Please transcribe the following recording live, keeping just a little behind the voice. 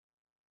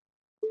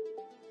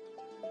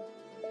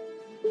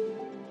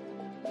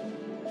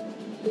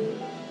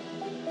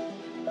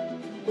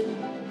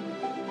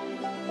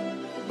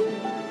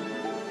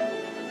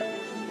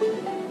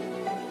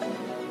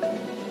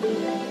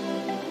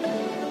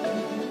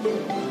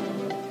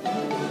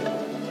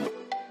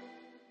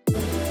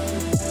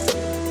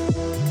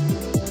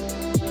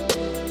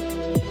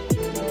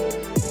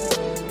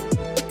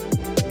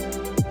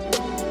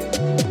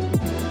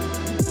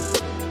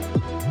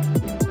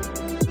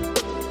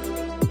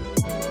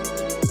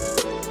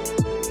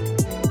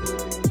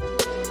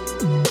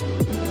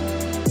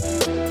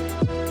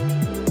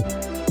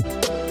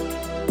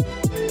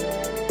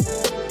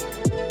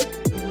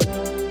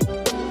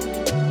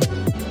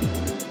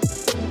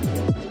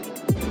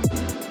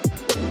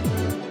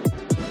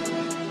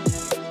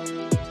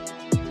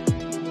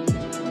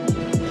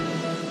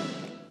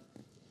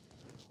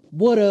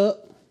What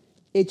up?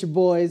 It's your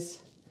boys,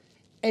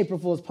 April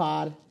Fool's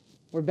Pod.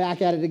 We're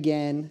back at it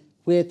again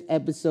with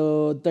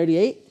episode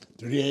 38.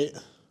 38.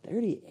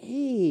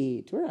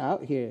 38. We're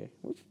out here.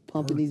 We're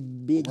pumping these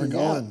big We're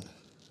gone.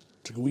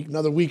 Took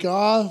another week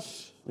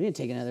off. We didn't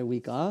take another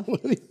week off.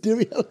 What did we do?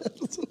 We had an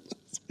episode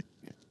last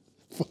week.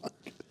 Fuck.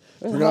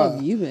 Where the hell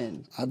have you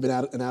been? I've been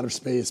out in outer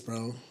space,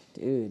 bro.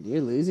 Dude,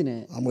 you're losing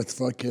it. I'm with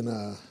fucking,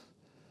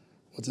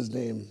 what's his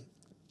name?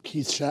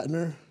 Keith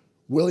Shatner?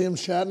 William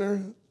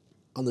Shatner?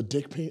 On the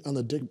dick.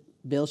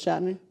 Bill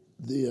Shatner?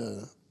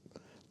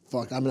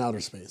 I'm in outer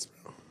space,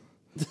 bro.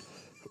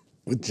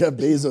 With Jeff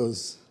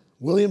Bezos.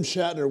 William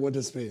Shatner went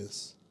to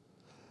space.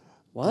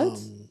 What?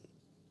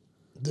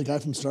 The guy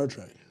from Star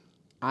Trek.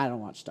 I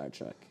don't watch Star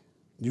Trek.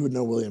 You would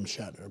know William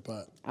Shatner,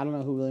 but... I don't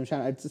know who William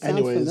Shatner is. It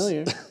sounds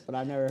familiar, but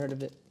I've never heard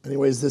of it.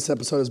 Anyways, this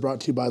episode is brought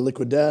to you by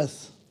Liquid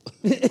Death.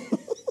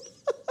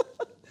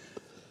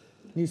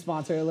 New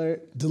sponsor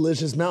alert.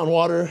 Delicious mountain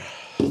water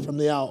from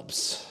the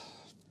Alps.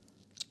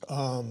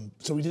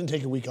 So we didn't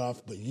take a week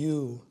off, but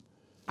you...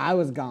 I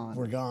was gone.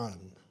 Were gone.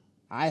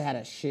 I had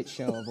a shit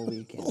show of a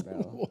weekend,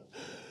 bro.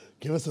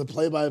 Give us a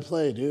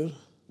play-by-play, dude.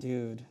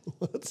 Dude.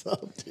 What's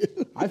up,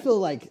 dude? I feel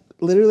like,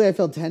 literally, I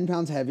feel 10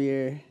 pounds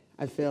heavier.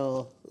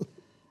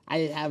 I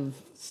have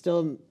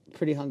still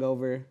pretty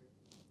hungover.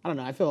 I don't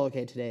know. I feel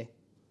okay today.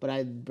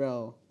 But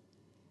bro,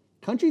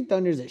 Country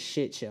Thunder's a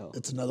shit show.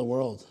 It's another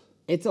world.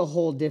 It's a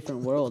whole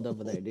different world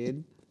over there,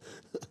 dude.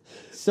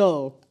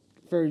 So,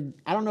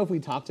 I don't know if we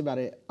talked about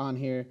it on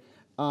here.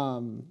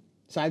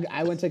 So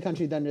I went to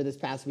Country Thunder this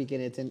past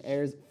weekend. It's in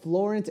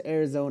Florence,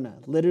 Arizona.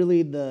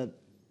 Literally the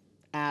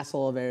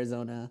asshole of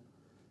Arizona.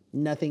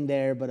 Nothing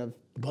there but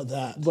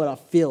a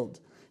field.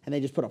 And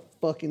they just put a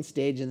fucking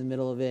stage in the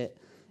middle of it.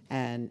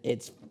 And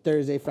it's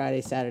Thursday,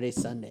 Friday, Saturday,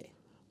 Sunday.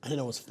 I didn't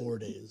know it was 4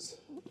 days.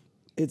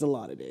 It's a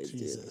lot of days,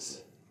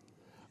 Jesus.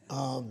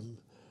 Dude.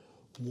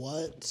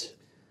 What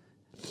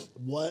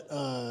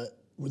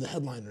were the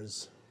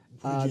headliners?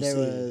 There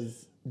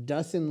was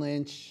Dustin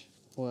Lynch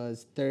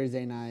was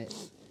Thursday night,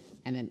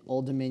 and then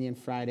Old Dominion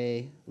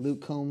Friday.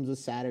 Luke Combs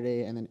was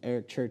Saturday, and then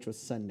Eric Church was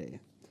Sunday.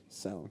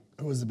 So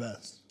who was the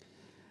best?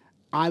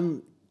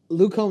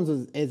 Luke Combs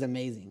is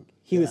amazing.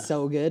 He was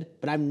so good,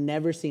 but I've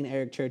never seen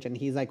Eric Church, and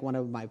he's like one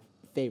of my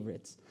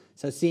favorites.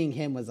 So seeing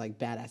him was like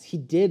badass. He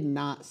did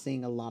not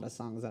sing a lot of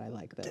songs that I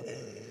like though.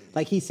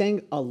 Like he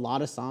sang a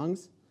lot of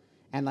songs,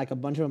 and like a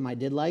bunch of them I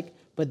did like,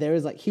 but there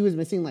was like he was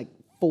missing like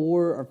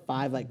 4 or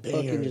 5 like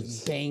fucking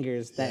just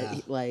bangers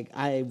that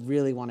I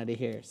really wanted to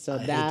hear. So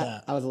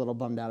that I was a little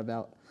bummed out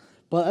about.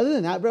 But other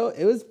than that, bro,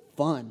 it was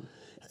fun.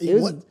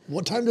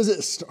 What time does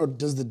it start, or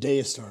does the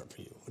day start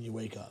for you when you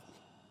wake up?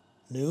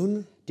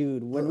 Noon?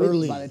 Dude,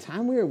 early? By the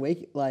time we were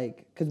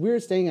because we were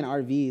staying in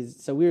RVs,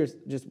 so we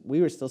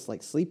were still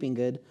like sleeping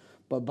good.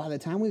 But by the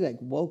time we like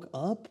woke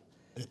up,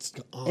 it's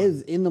on. It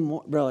was in the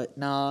morning, bro.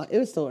 Nah, it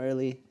was still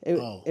early.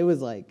 It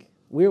was like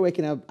we were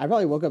waking up. I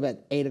probably woke up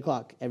at 8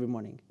 o'clock every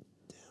morning.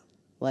 Damn.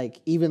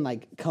 Like even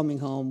like coming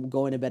home,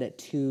 going to bed at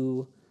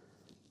 2,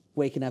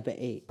 waking up at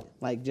 8,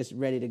 like just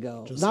ready to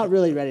go. Not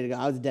really ready to go.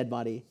 I was a dead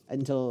body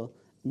until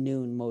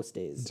noon most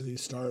days. Until you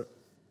start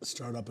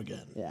up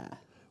again. Yeah.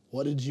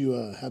 What did you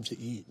have to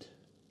eat?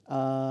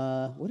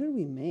 What did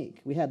we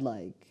make? We had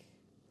like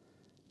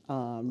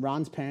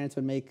Ron's parents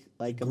would make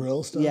like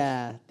grill stuff.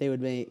 Yeah,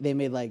 they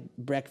made like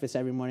breakfast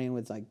every morning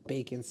with like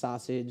bacon,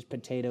 sausage,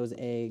 potatoes,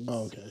 eggs.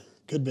 Oh, okay,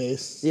 good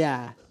base.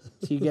 Yeah,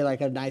 so you get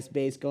like a nice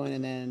base going,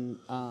 and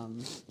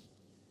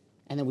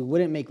then we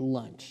wouldn't make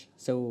lunch.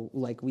 So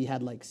like we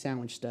had like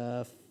sandwich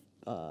stuff,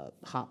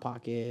 hot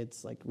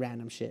pockets, like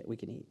random shit we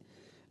can eat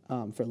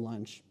for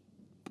lunch,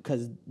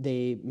 because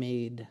they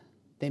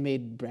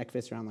made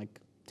breakfast around like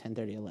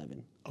 10:30,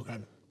 11. Okay.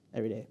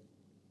 Every day.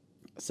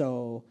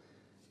 So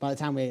by the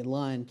time we ate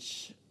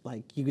lunch,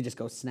 like you could just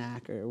go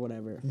snack or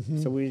whatever.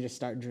 Mm-hmm. So we'd just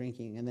start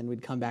drinking, and then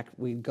we'd come back.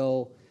 We'd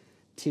go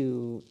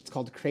to, it's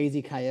called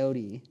Crazy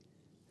Coyote,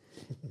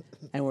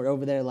 and we're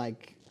over there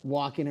like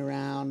walking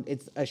around.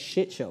 It's a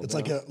shit show. It's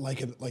bro. like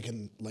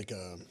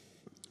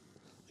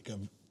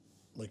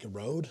a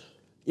road.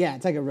 Yeah,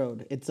 it's like a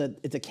road. It's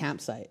a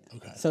campsite.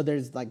 Okay. So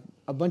there's like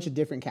a bunch of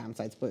different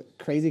campsites, but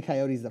Crazy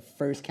Coyote is the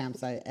first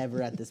campsite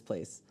ever at this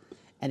place,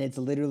 and it's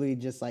literally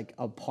just like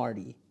a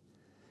party.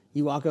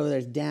 You walk over,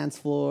 there's dance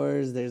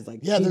floors. There's like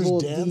Yeah, people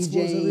there's dance DJing.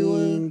 floors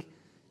everywhere.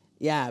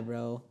 Yeah,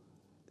 bro.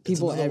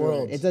 People another everywhere.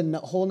 world. It's a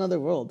whole nother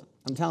world.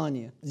 I'm telling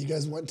you. You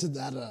guys went to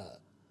that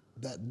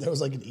there was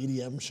like an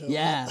EDM show.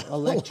 Yeah,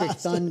 Electric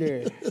Last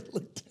Thunder. night. It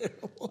looked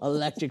terrible.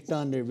 Electric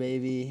Thunder,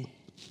 baby.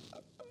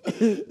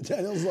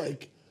 Daniel's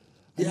like,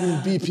 I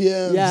need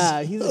BPMs.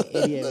 Yeah, he's an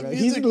idiot, The bro.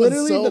 He's music was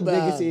literally so the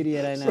bad. biggest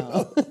idiot I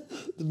know.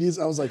 The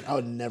music, I was like, I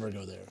would never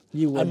go there.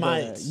 You would. I go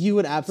might. there. You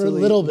would absolutely.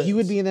 For a little bit. You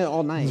would be in there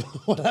all night.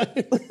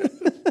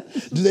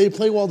 Do they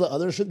play while the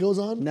other shit goes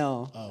on?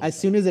 No. Oh, As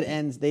soon as it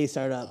ends, they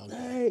start up.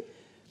 Hey,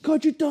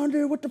 Country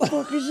Thunder, what the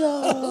fuck is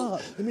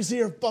up? Let me see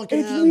your fucking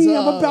It's hands me.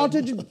 up.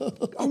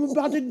 I'm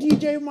about to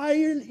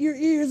DJ your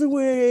ears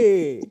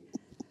away.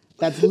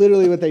 That's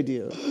literally what they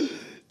do.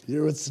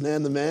 You're with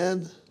Snan the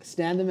Man?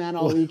 Stand the man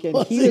all weekend.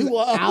 Was He he was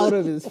wild? out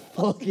of his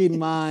fucking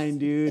mind,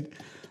 dude.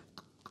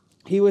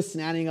 He was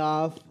snatting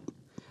off.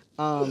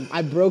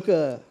 I broke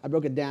a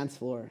dance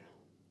floor.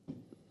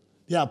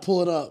 Yeah,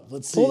 pull it up.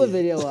 Let's see. Pull the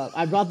video up.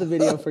 I brought the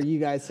video for you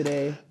guys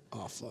today.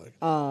 Oh, fuck.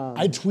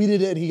 I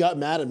tweeted it and he got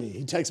mad at me.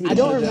 He texted me. I to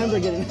don't put it remember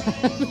down.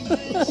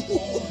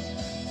 getting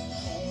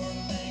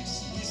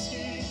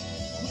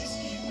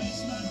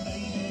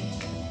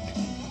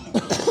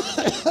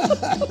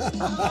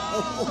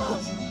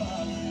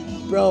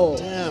Bro,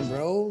 Damn,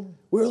 bro.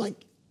 we were like,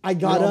 I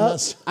got We're all up.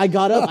 messed- I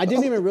got up. I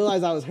didn't even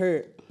realize I was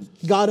hurt.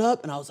 Got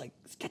up and I was like,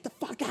 get the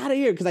fuck out of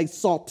here. Because I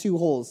saw 2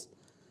 holes.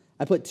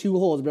 I put 2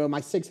 holes, bro.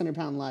 My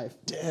 600-pound life.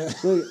 Damn.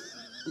 Look,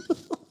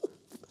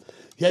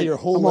 Yeah, your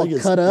whole I'm all leg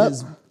is cut up.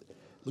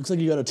 Looks like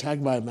you got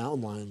attacked by a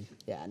mountain lion.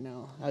 yeah,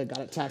 no. I got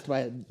attacked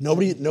by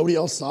Nobody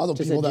else saw the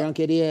just people a drunk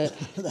that, idiot.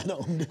 that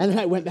owned it. And then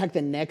I went back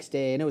the next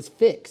day and it was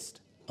fixed.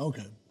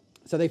 Okay.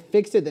 So they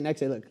fixed it the next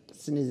day. Look, as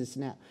soon as it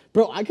snapped.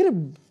 Bro, I could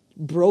have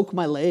broke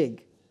my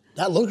leg.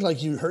 That looked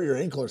like you hurt your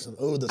ankle or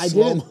something. Oh, the I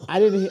slow-mo.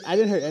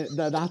 didn't hurt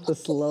not the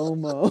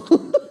slow-mo.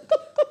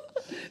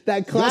 That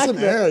You got clack. some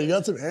air. You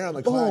got some air on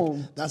the Boom.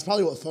 clack. That's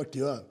probably what fucked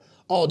you up.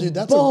 Oh, dude,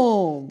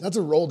 Boom. that's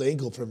a rolled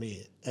ankle for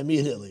me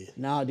immediately.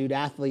 No, dude,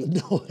 athlete.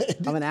 No,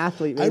 I'm an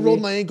athlete, I baby.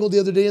 rolled my ankle the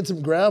other day in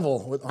some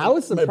gravel. I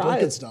was my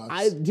surprised.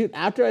 Birkenstocks. Dude,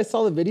 after I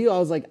saw the video, I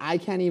was like, I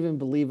can't even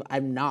believe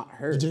I'm not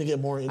hurt. You didn't get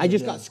more injured. I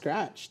just yeah. got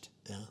scratched.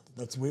 Yeah,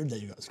 that's weird that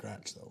you got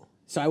scratched though.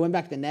 So I went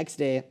back the next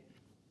day.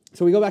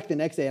 So we go back the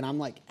next day, and I'm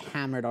like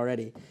hammered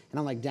already, and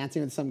I'm like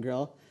dancing with some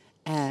girl,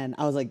 and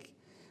I was like,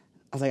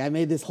 I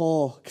made this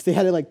hole because they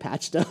had it like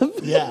patched up.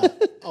 Yeah.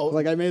 Oh,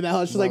 like I made that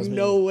hole. She's like,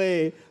 no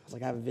way. I was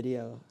like, I have a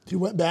video. You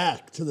went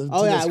back to the.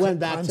 Oh to yeah, this I went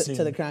crime back scene.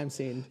 to the crime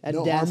scene and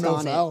No danced harm, no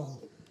on foul.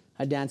 it.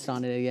 I danced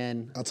on it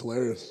again, That's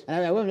hilarious.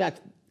 and I went back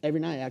every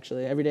night.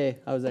 Actually, every day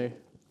I was there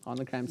on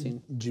the crime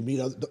scene. Did you meet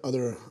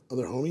other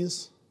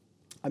homies?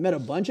 I met a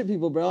bunch of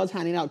people, bro. I was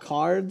handing out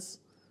cards.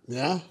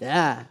 Yeah.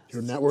 Yeah.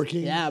 You're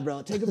networking. Yeah,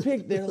 bro. Take a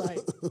pic. They're like,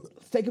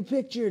 let's take a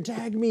picture.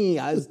 Tag me.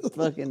 I was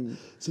fucking.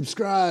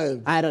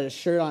 Subscribe. I had a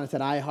shirt on that said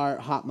 "I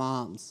Heart Hot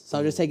Moms," so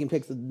I was just taking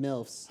pics with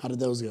milfs. How did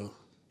those go?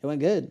 It went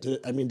good.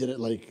 Did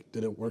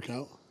it work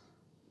out?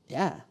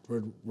 Yeah.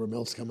 Were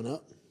MILFs coming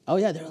up? Oh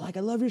yeah. They were like, "I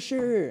love your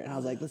shirt," and I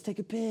was like, "Let's take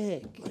a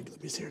pic." Like,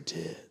 let me see her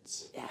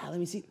tits. Yeah. Let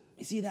me see. Let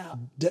me see that.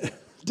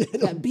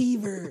 Daniel, That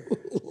beaver.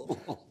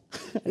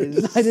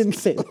 I didn't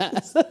say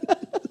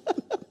that.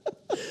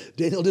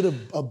 Daniel did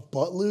a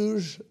butt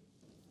luge.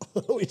 I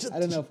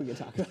don't know if we can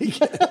talk about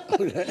that.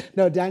 Okay.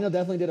 No, Daniel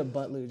definitely did a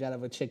butt luge out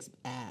of a chick's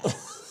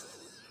ass.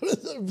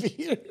 With a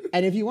beard.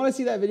 And if you want to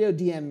see that video,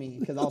 DM me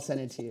because I'll send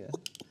it to you.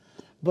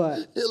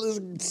 But He'll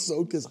just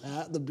soak his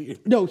hat, the beard.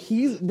 no,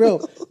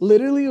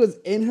 literally was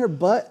in her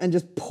butt and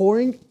just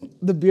pouring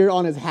the beer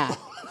on his hat.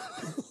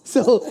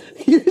 So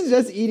he was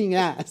just eating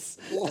ass.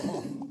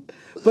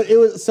 But it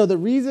was so the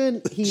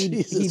reason he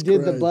Jesus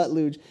did the Christ. butt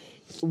luge,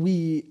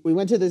 we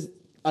went to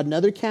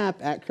another camp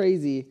at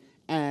Crazy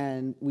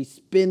and we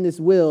spin this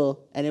wheel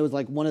and it was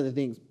like one of the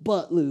things,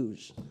 butt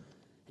luge. And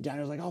Johnny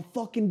was like, I'll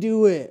fucking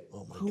do it.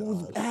 Oh my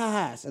Who's God.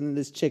 ass? And then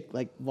this chick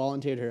like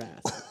volunteered her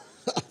ass.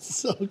 That's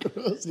so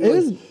gross.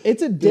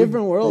 It's a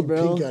different world, big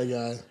bro. Pink eye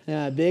guy.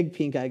 Yeah, big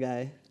pink eye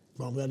guy.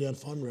 Well, I'm glad you had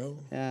fun, bro.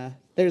 Yeah.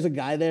 There's a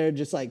guy there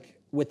just like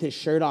with his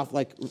shirt off,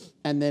 like,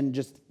 and then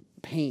just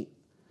paint.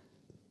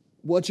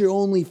 What's your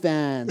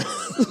OnlyFans?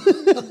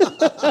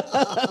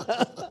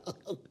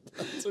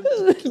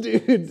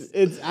 Dude,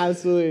 it's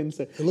absolutely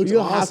insane. It looks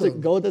You'll have to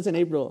awesome. go with us in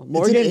April.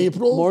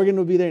 April? Morgan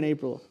will be there in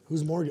April.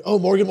 Who's Morgan? Oh,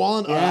 Morgan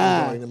Wallen? Oh,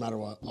 Yeah. I'm going no matter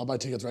what. I'll buy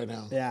tickets right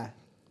now. Yeah.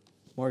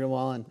 Morgan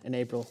Wallen in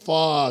April.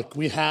 Fuck,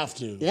 we have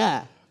to.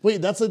 Yeah. Wait,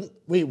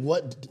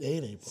 what day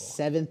in April?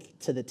 7th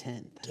to the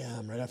 10th.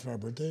 Damn, right after our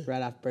birthday?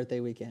 Right after birthday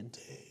weekend.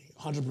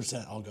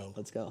 100% I'll go.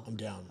 Let's go. I'm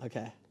down.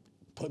 Okay.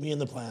 Put me in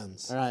the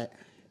plans. All right.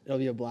 It'll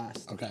be a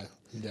blast. Okay,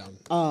 I'm down.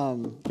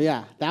 But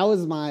yeah, that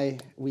was my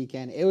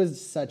weekend. It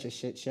was such a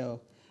shit show.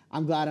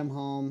 I'm glad I'm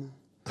home.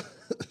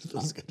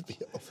 Feels good to be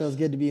home. Feels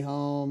good to be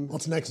home.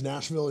 What's next?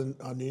 Nashville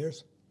on New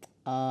Year's?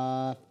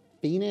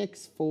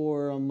 Phoenix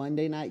for a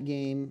Monday night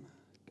game,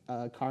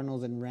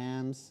 Cardinals and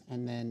Rams,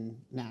 and then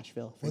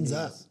Nashville. For When's New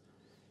that? Year's.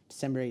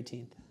 December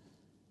 18th.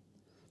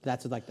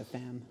 That's with like the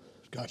fam.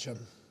 Gotcha.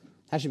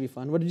 That should be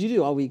fun. What did you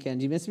do all weekend?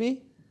 Did you miss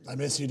me? I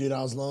miss you, dude.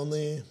 I was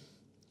lonely.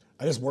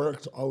 I just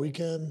worked all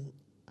weekend.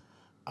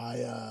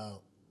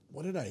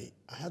 What did I eat?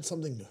 I had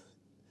something.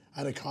 I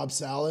had a Cobb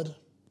salad.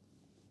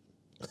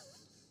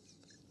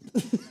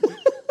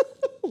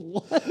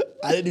 What?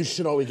 I didn't do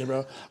shit all weekend,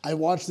 bro. I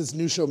watched this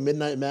new show,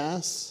 Midnight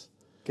Mass.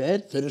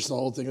 Good? Finished the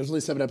whole thing. There's only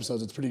 7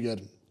 episodes. It's pretty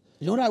good.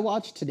 You know what I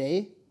watched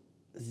today?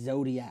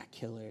 Zodiac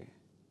Killer.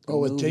 Oh,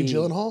 with Jake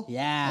Gyllenhaal?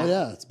 Yeah. Oh,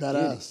 yeah. It's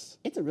badass. Dude,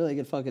 it's a really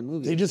good fucking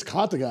movie. They just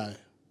caught the guy.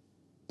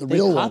 The They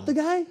real caught one. the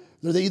guy?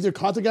 They either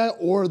caught the guy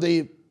or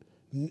they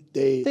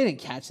They didn't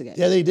catch the guy.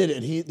 yeah, they did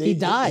it. He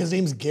died. His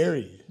name's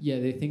Gary. Yeah,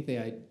 they think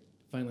they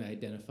finally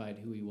identified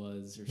who he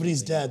was. Or But he's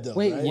something. dead, though,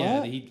 Wait, right? what?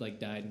 Yeah, he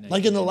died.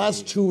 Like in the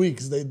last 1998. 2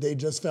 weeks, they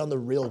just found the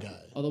real guy.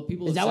 Although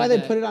people Is have that why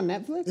said they put it on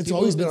Netflix? It's people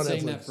always have been on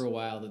saying Netflix. that for a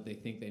while that they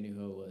think they knew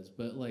who it was,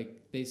 but like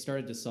they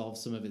started to solve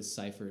some of his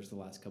ciphers the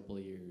last couple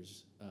of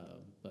years.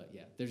 But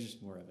yeah, there's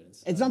just more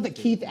evidence. It's not the that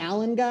they- Keith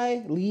Allen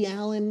guy? Lee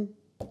Allen?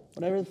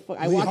 Whatever the fuck.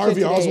 I Lee watched Harvey it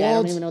today. I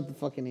Oswald? don't even know what the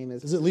fucking name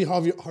is. Is it Lee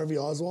Harvey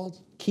Oswald?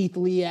 Keith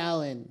Lee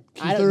Allen.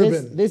 Keith This,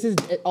 Urban. this is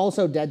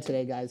also dead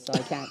today, guys, so I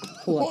can't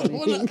pull up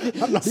anything.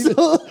 I'm not even,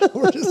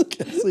 we're just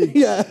guessing.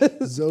 Yeah.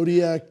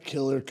 Zodiac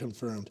Killer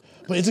confirmed.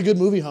 But it's a good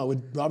movie, huh?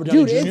 With Robert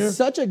Downey Dude, Jr. it's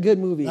such a good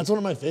movie. That's one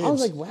of my faves. I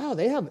was like, wow,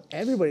 they have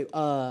everybody.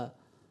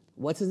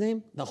 What's his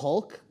name? The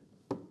Hulk?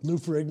 Lou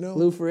Ferrigno?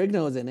 Lou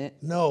Ferrigno's in it.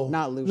 No.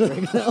 Not Lou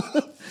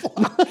Ferrigno.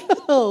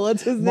 No,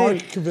 what's his Mark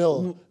name?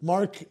 Cavill.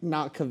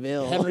 Not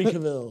Cavill. Henry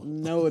Cavill.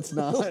 No, it's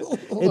not. Hold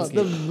It's on.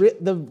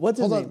 the what's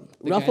his Hold name? on.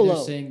 The guy they're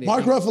Ruffalo. saying they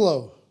Mark think-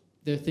 Ruffalo.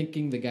 They're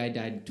thinking the guy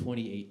died in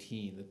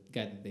 2018. The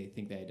guy that they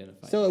think they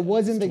identified. So it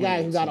wasn't the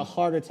guy who got a 2018.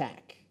 heart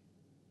attack.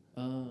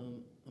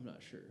 I'm not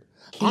sure.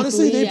 Keith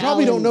Honestly, Lee they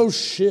probably Allen. don't know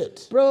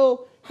shit.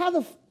 Bro, how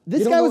the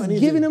this don't guy know was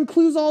anything. giving him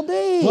clues all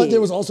day. But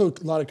there was also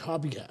a lot of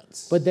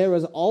copycats. But there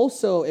was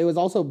also, it was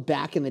also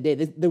back in the day.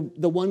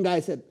 The one guy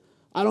said,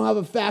 I don't have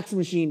a fax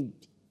machine.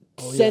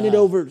 Send it Yeah.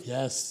 over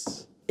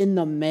Yes. in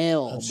the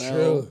mail, That's bro.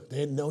 true. They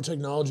had no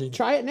technology.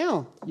 Try it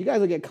now. You guys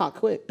will get caught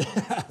quick.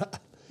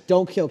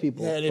 Don't kill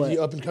people. Yeah, and if but-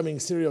 you up and coming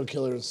serial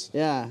killers,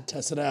 yeah,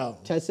 test it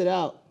out. test it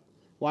out.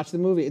 Watch the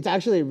movie. It's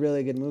actually a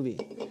really good movie.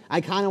 I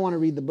kind of want to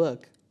read the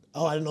book.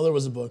 Oh, I didn't know there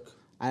was a book.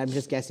 I'm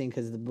just guessing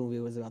because the movie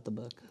was about the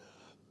book.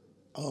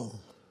 Oh.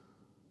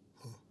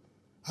 Huh.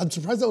 I'm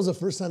surprised that was the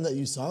first time that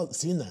you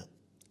seen that.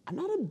 I'm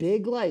not a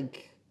big,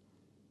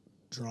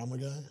 Drama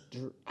guy?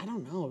 I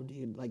don't know,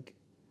 dude.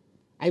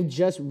 I've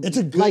just, It's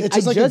a good- like, it's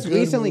just I like a just good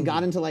recently movie.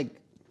 got into,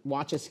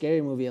 watch a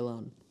scary movie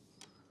alone.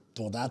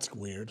 Well, that's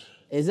weird.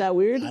 Is that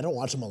weird? I don't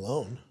watch them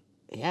alone.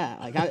 Yeah,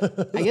 I guess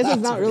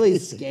it's not really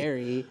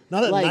scary.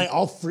 Not at Like- night.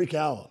 I'll freak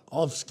out.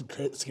 I'll have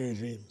scary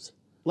dreams.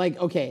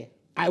 Okay,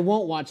 I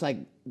won't watch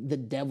the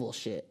devil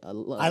shit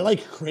alone. I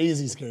like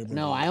crazy scary movies.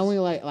 No, I only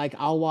like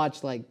I'll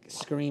watch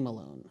Scream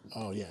alone,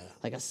 Oh, yeah.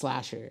 like a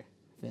slasher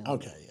film.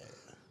 Okay, yeah.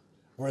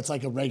 Where it's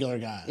like a regular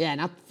guy. Yeah,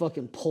 not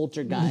fucking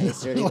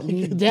poltergeist or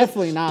anything.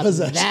 Definitely not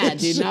possession that,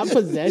 dude. shit. Not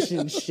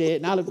possession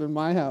shit. Not up in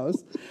my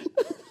house.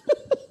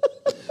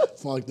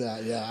 Fuck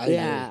that. Yeah. I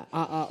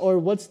Yeah. Or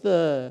what's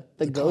the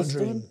ghost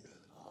Conjuring. one?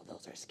 Oh,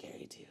 those are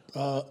scary too.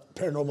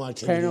 Paranormal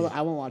Activity. Paranormal.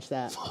 I won't watch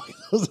that.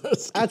 Those are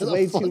scary That's the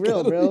way fuck too real,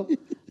 out of bro. me.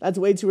 That's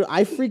way too real.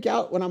 I freak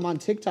out when I'm on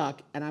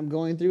TikTok and I'm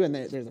going through and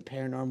there's a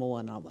paranormal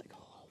one. And I'm like, oh,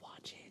 I'll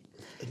watch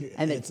it.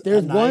 And It's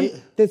there's at one.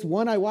 night? This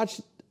one I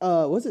watched.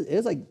 Was it?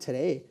 It was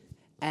today,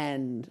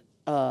 and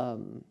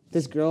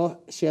this girl,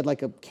 she had a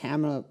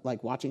camera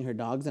watching her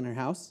dogs in her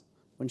house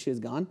when she was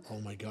gone. Oh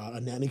my God.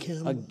 A nanny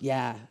cam?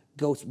 Yeah,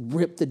 ghost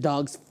ripped the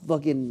dog's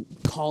fucking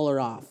collar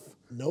off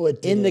No,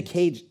 it didn't. in the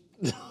cage.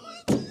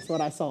 That's what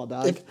I saw,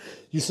 dog.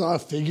 You saw a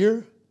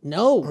figure?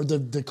 No, Or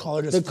the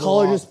collar just the flew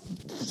collar off?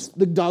 just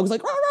the dog's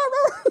like "Rah,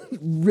 rah, rah,"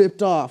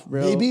 ripped off,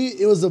 bro. Maybe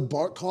it was a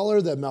bark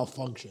collar that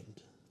malfunctioned.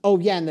 Oh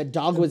yeah, and the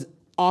dog was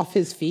off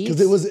his feet.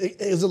 Because it was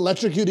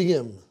electrocuting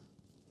him.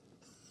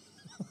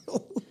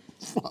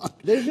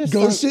 Fuck. There's just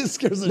Ghost some- shit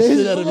scares the there's-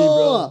 shit out of me,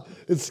 bro.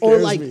 It Or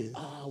scares me.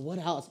 what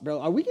else, bro?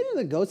 Are we getting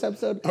the ghost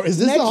episode? Or is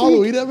this Next the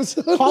Halloween week-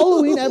 episode?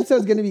 Halloween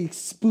episode's gonna be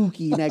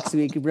spooky next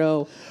week,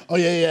 bro. Oh,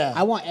 yeah.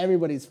 I want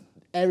everyone's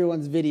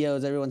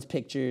videos, everyone's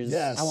pictures.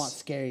 Yes. I want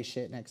scary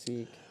shit next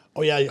week.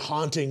 Oh, yeah,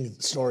 haunting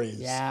stories.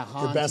 Yeah,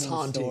 Your best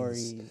haunting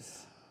hauntings. stories.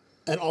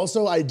 And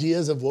also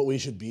ideas of what we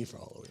should be for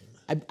Halloween.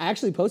 I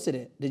actually posted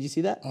it. Did you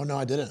see that? Oh, no,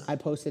 I didn't. I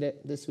posted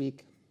it this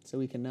week so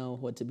we can know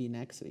what to be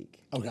next week.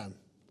 Okay.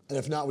 And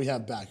if not, we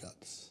have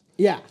backups.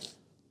 Yeah,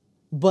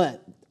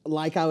 but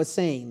like I was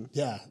saying,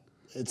 Yeah.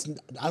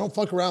 I don't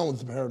fuck around with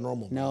the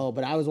paranormal. bro. no.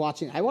 But I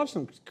watched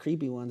some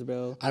creepy ones,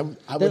 bro. I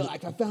They're would. I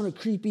found a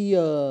creepy.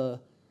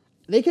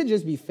 They could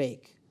just be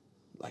fake.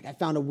 I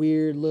found a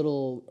weird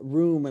little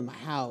room in my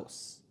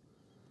house,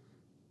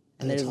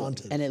 And it's there's-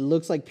 haunted. and it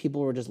looks like people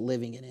were just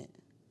living in it,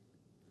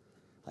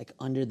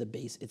 under the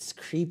base. It's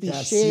creepy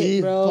Yeah, shit,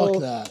 see? bro.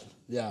 Fuck that.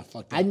 Yeah,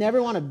 fuck that. I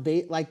never want to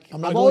I'm not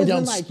I've going always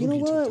down been you know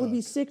spooky what? It would be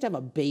TikTok. sick to have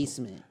a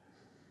basement,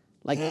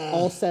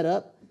 all set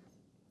up.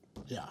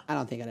 Yeah. I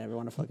don't think I'd ever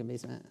want a fucking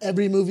basement.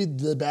 Every movie,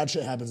 the bad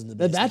shit happens in the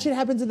The basement. bad shit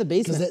happens in the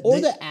basement they-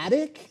 the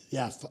attic.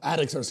 Yeah,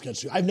 attics are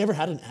sketchy. I've never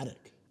had an attic.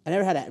 I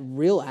never had a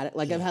real attic.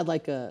 Like I've had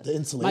like a. The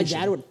insulation. My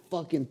dad would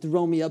fucking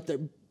throw me up there.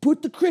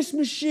 Put the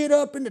Christmas shit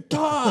up in the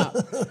top.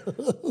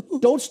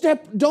 Don't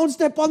step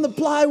on the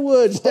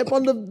plywood. Step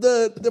on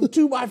the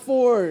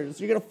 2x4s.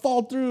 You're gonna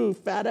fall through,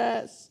 fat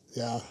ass.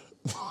 Yeah.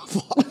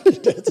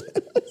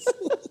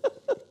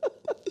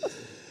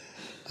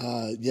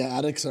 Yeah,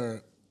 attics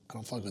are. I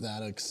don't fuck with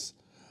attics.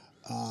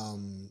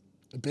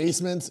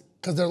 Basements,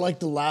 because they're like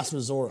the last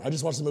resort. I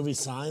just watched the movie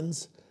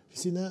Signs. Have you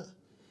seen that?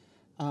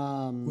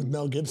 With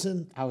Mel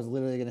Gibson. I was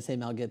literally gonna say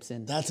Mel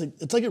Gibson.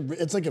 It's like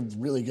a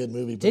really good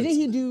movie. But Didn't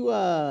he do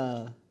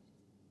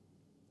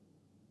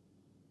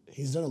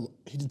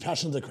he did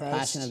Passion of the Christ.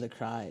 Passion of the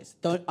Christ?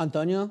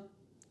 Antonio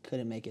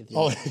couldn't make it through.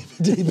 Oh,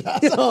 did he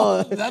pass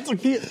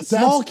out?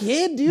 Small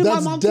kid, dude.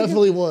 That's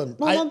definitely one.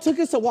 My mom took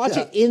us to watch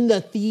it in the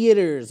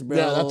theaters, bro.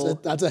 Yeah,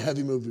 that's a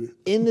heavy movie.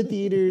 In the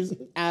theaters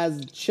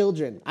as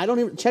children. I don't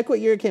even check what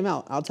year it came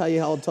out. I'll tell you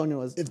how old Antonio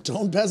was. If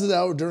Tone passes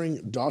out during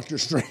Doctor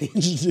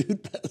Strange,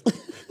 dude,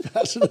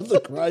 Passion of the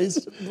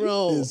Christ,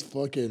 Bro, is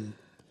fucking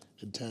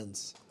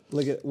intense.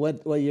 Look at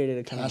what year did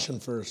it come Passion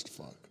first,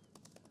 fuck.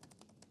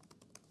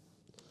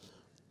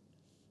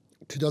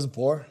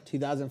 2004. out?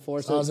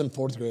 2004. So I was So in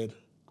 4th grade.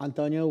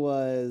 Antonio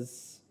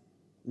was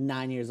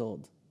 9 years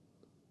old.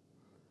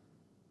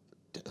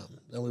 Damn.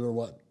 Then we were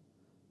what?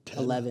 10,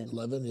 11.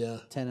 11, yeah.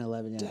 10 and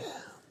 11, yeah. Damn.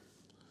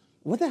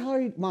 What the hell are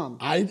you, Mom?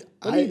 Why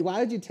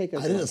did you take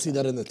us? I didn't see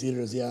that in the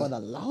theaters, yeah. For the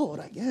Lord,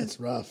 I guess. It's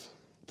rough.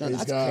 No, Praise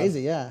that's God.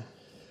 crazy, yeah.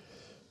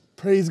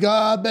 Praise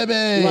God, baby.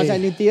 You watch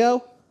that new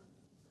Theo?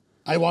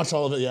 I watched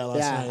all of it, yeah, last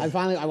night.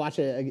 I watched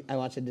it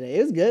today.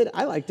 It was good.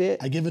 I liked it.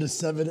 I give it a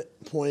 7.4.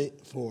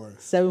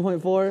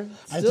 7.4.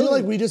 I feel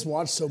like we just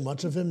watched so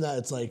much of him that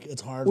it's like,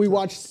 it's hard. We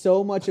watched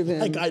so much of him.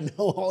 Like, I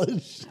know all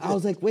his shit. I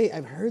was like, wait,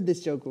 I've heard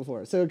this joke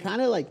before. So it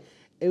kind of like,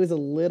 it was a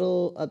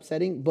little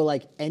upsetting, but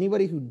like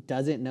anybody who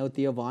doesn't know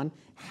Theo Von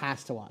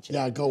has to watch it.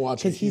 Yeah, go watch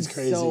it. Because he's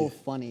crazy. so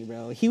funny,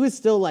 bro. He was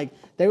still like,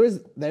 there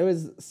was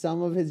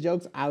some of his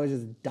jokes I was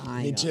just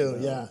dying. Me too, bro.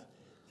 yeah.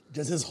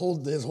 Just his whole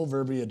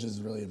verbiage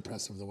is really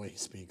impressive, the way he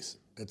speaks.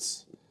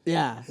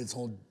 Yeah. His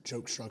whole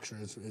joke structure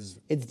is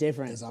It's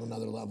different. on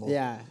another level.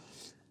 Yeah.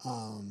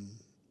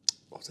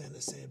 What was I going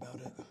to say about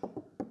it?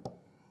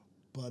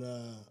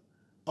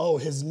 But,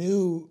 his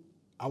new,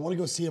 I want to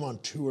go see him on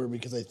tour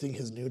because I think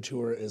his new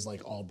tour is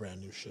like all brand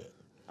new shit.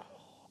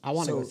 I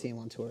want to go see him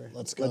on tour.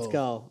 Let's go. Let's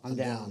go. I'm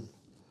down.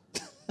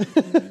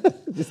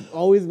 Just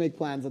always make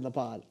plans on the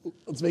pod.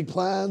 Let's make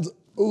plans.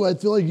 Oh, I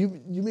feel like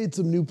you made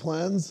some new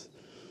plans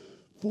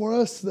for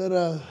us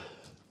that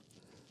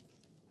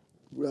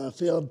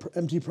failed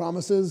empty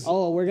promises.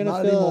 Oh, we're gonna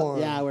Not fill. anymore.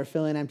 Yeah, we're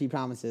filling empty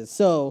promises.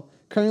 So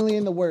currently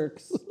in the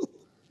works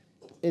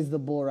is the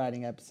bull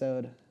riding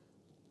episode,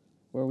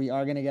 where we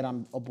are gonna get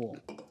on a bull.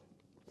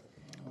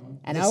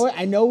 And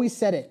I know we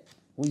said it.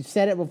 We've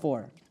said it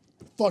before.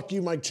 Fuck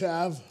you, Mike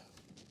Chav.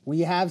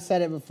 We have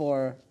said it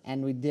before,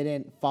 and we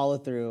didn't follow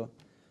through.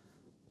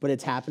 But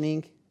it's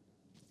happening.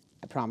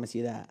 I promise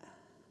you that.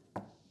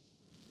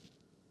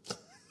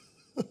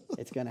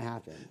 It's gonna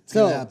happen. It's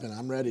gonna happen.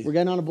 I'm ready. We're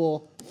getting on a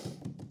bull.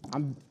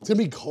 It's gonna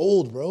be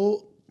cold,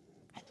 bro.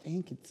 I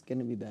think it's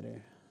gonna be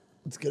better.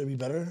 It's gonna be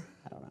better.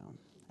 I don't know.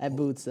 I have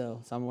boots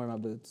though, so I'm gonna wear my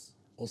boots.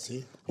 We'll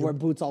see. I wear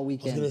boots all I was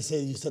weekend. gonna say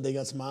you said they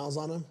got some miles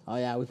on them. Oh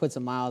yeah, we put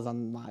some miles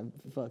on my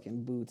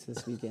fucking boots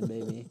this weekend,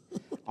 baby.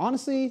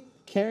 Honestly,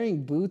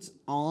 carrying boots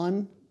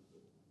on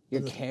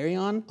your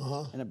carry-on,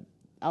 that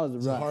was rough.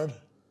 Is it hard?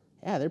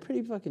 Yeah, they're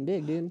pretty fucking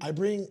big, dude.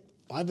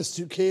 I have a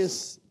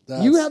suitcase.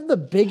 That's, You have the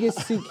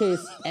biggest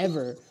suitcase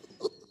ever.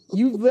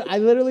 I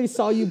literally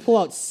saw you pull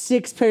out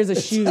 6 pairs of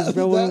shoes,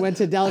 bro, when we went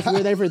to Dallas. We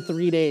were there for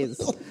 3 days.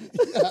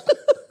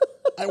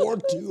 I wore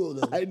 2 of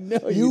them. I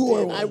know you wore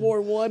did. one. I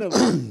wore one of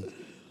them.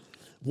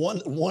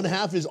 One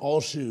half is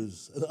all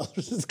shoes, and the other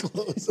is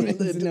clothes.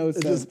 Makes no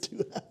It's sense. just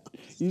 2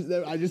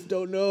 halves. I just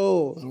don't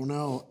know. I don't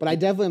know. But I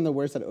definitely am the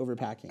worst at I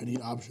overpacking.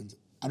 need options.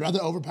 I'd rather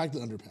overpack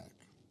than underpack.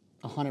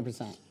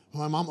 100%.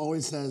 My mom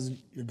always says,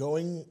 "You're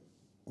going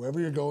wherever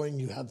you're going.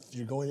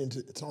 You're going into.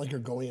 It's not like you're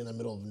going in the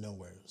middle of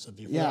nowhere. So if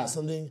you forgot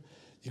something,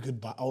 you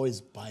could always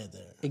buy it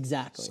there.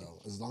 Exactly. So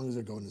as long as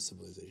you're going to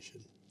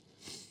civilization.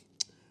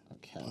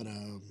 Okay. But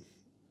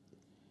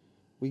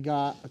We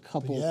got a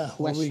couple yeah,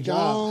 what do we questions.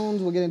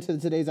 got? We'll get into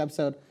today's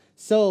episode.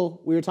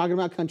 So we were talking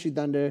about Country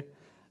Thunder.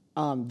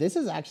 This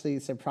is actually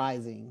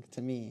surprising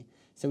to me.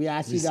 So we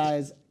asked you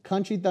guys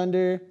Country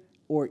Thunder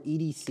or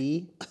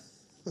EDC.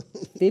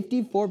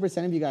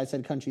 54% of you guys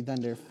said Country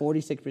Thunder.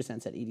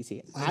 46% said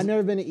EDC. I've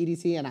never been to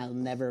EDC, and I'll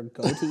never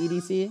go to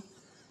EDC.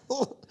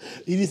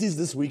 EDC's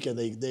this weekend.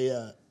 They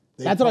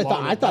That's what I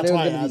thought. I thought it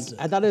was gonna asked be.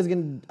 I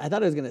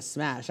thought it was gonna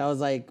smash. I was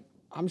like,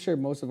 I'm sure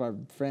most of our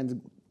friends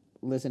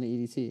listen to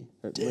EDC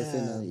or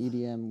listen to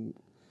EDM.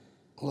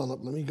 Hold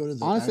on, let me go to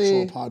the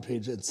Honestly, actual pod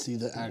page and see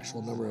the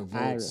actual number of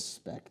votes. I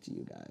respect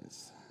you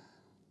guys.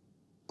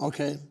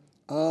 Okay.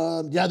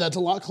 Yeah, that's a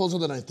lot closer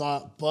than I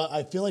thought, but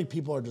I feel like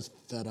people are just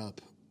fed up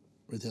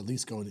We're at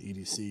least going to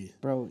EDC.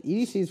 Bro,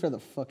 EDC's for the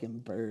fucking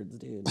birds,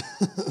 dude.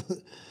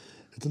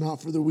 It's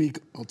not for the weak,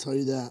 I'll tell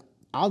you that.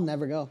 I'll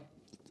never go.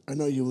 I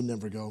know you will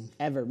never go.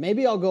 Ever.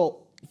 Maybe I'll go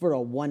for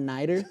a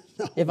one-nighter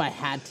if I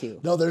had to.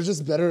 No, there's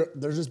just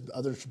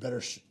other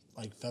better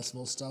like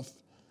festival stuff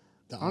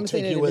that I'll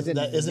Honestly, take you if with it's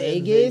that in isn't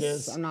Vegas, in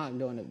Vegas. I'm not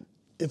going to.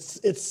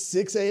 It's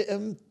 6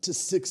 a.m. to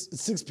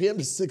 6 p.m.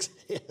 to 6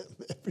 a.m.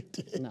 every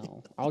day.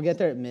 No, I'll get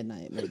there at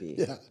midnight, maybe.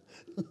 Yeah.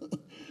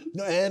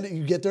 No, and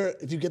you get there,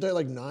 if you get there at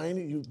like 9,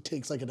 it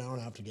takes like an hour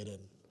and a half to get in.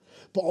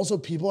 But also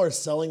people are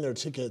selling their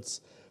tickets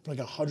for like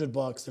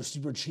 $100. They're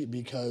super cheap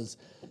because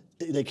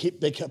they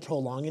kept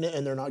prolonging it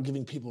and they're not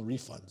giving people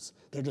refunds.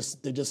 They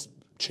just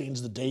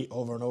change the date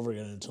over and over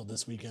again until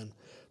this weekend.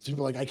 So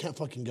people are like, I can't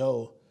fucking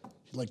go.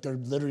 Like they're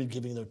literally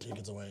giving their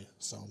tickets away.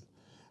 So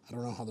I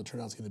don't know how the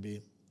turnout's gonna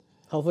be.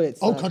 Hopefully it's.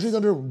 Oh, Country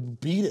Thunder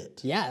beat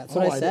it. Yeah, that's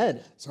what I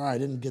said. Sorry, I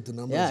didn't get the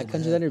numbers. Yeah, in my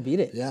Country head. Thunder beat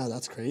it. Yeah,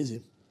 that's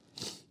crazy.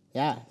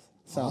 Yeah.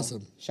 So,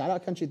 Awesome. Shout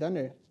out Country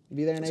Thunder.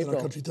 Be there in So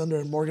April. Country Thunder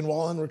and Morgan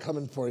Wallen, we're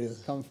coming for you.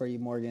 Coming for you,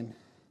 Morgan.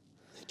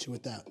 Hit you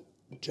with that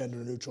gender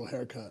neutral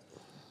haircut.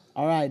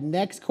 All right,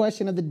 next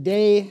question of the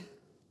day.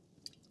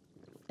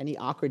 Any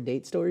awkward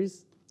date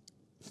stories?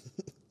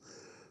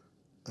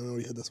 I know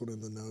we had this one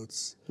in the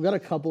notes. We got a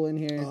couple in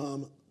here.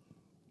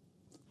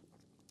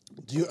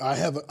 I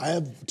have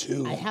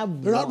two. I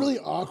have They're not one. really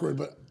awkward,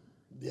 but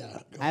yeah.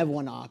 I have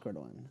one awkward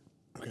one.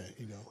 Okay,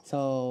 you go.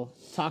 So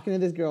talking to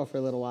this girl for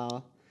a little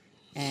while,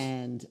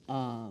 and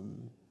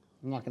I'm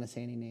not gonna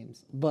say any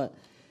names, but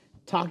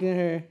talking to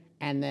her,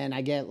 and then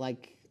I get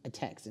like a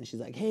text, and she's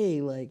like,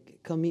 "Hey, like,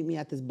 come meet me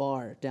at this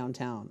bar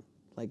downtown.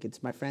 Like,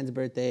 it's my friend's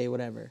birthday,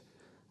 whatever."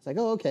 It's like,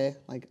 "Oh, okay.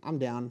 Like, I'm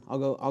down.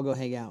 I'll go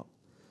hang out."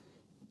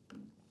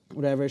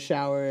 Whatever.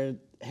 Shower,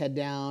 head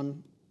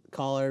down,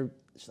 call her.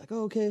 She's like,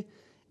 "Oh, okay."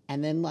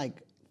 And then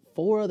like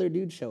 4 other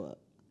dudes show up,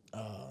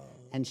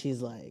 and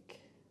she's like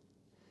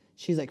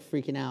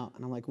freaking out,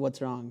 and I'm like, "What's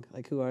wrong?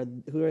 Like, who are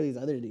these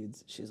other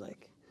dudes?" She's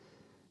like,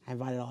 "I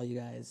invited all you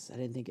guys. I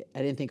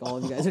didn't think all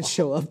of you guys would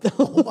show up though."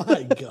 Oh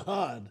my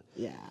God.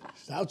 Yeah.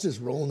 I was just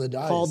rolling the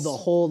dice. Called the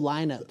whole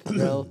lineup,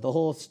 bro. The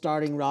whole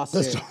starting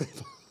roster.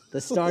 The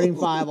starting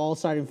five, all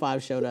starting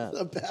 5 showed up.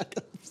 The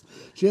backups.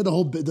 She had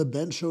the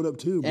bench showed up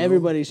too, bro.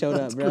 Everybody showed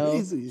That's up, bro.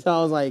 Crazy. So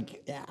I was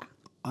like, "Yeah,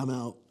 I'm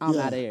out. I'm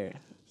Yeah. out of here."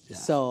 Yeah.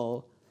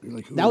 So You're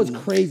like, that was "Who?"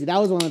 crazy. That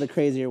was one of the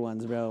crazier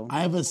ones, bro.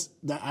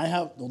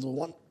 The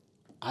one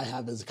I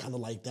have is kind of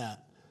like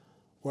that,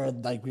 where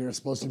like we were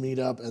supposed to meet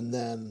up, and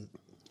then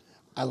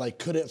I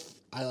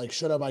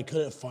showed up, I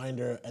couldn't find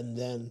her, and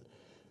then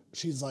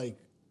she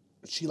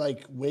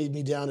weighed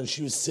me down, and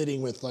she was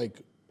sitting with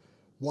like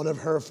one of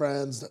her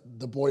friends,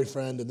 the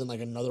boyfriend, and then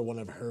like another one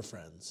of her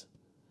friends,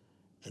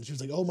 and she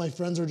was like, "Oh, my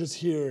friends are just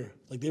here,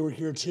 like they were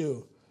here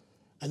too."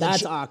 And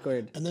That's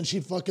awkward. And then she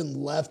fucking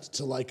left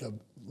to like a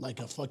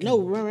fucking. No,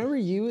 remember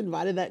you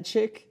invited that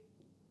chick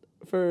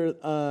for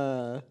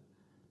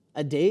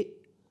a date?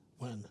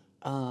 When?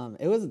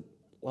 It was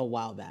a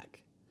while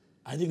back.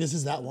 I think this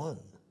is that one.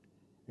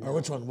 Or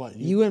which one? What?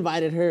 You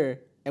invited her,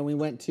 and we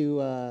went to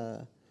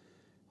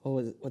what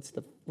was it?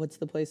 What's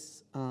the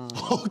place?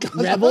 Oh, God.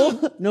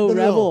 Revel? No, No.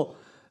 Revel.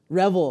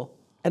 Revel.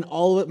 And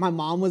all of it. My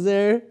mom was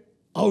there.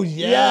 Oh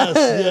yes,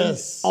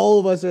 yes. All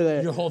of us were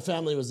there. Your whole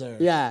family was there.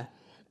 Yeah.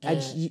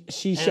 And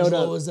she showed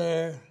Angela up. was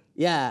there.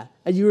 Yeah.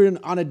 And you were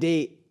on a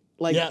date,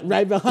 like Yeah,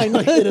 right behind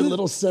like us. in a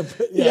little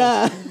separate. Yeah.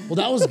 Yeah. Well,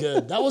 that was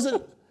good. That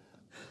wasn't.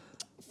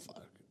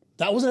 Fuck.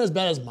 That wasn't as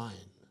bad as mine.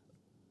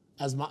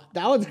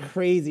 That was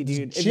crazy,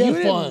 dude. She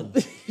had fun.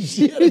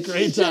 She had a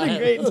great time. She had a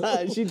great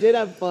time. She did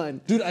have fun.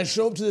 Dude, I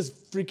show up to this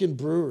freaking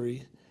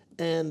brewery,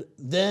 and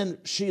then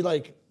she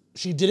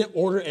didn't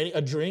order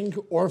a drink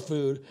or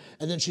food,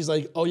 and then she's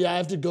like, "Oh yeah, I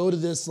have to go to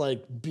this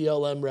like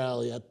BLM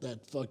rally at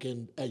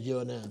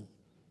UNM."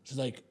 She's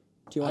like,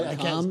 Do you want to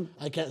come?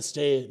 I can't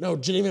stay. No,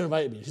 she didn't even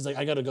invite me. She's like,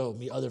 I gotta go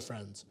meet other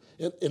friends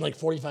in like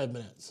 45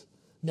 minutes.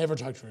 Never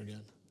talked to her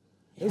again.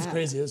 It was Yeah.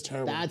 crazy. It was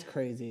terrible. That's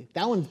crazy.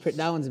 That one's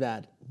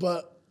bad.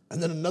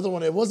 And then another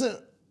one. It wasn't.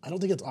 I don't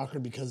think it's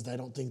awkward because I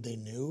don't think they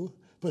knew.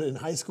 But in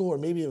high school or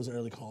maybe it was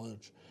early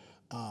college.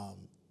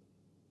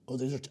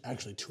 There's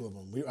actually 2 of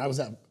them. I was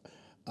at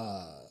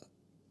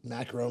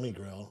Macaroni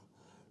Grill.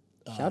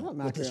 Shout out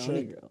with this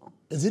Macaroni chick. Grill.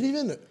 Is it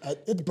even?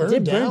 It burned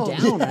Did down. burn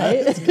down, Yeah,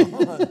 right? It's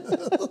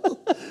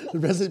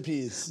gone. Rest in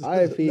peace.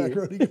 R.I.P.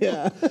 Macaroni Grill.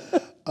 Yeah.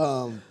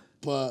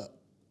 But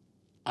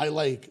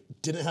I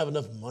didn't have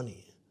enough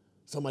money,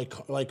 so my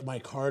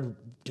card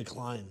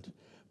declined.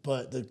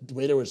 But the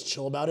waiter was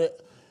chill about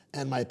it,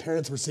 and my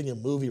parents were seeing a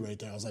movie right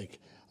there. I was like,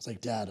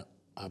 Dad,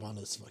 I'm on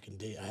this fucking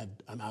date.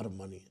 I'm out of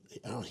money.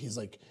 And he's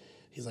like,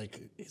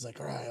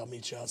 all right, I'll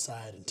meet you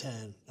outside in 10.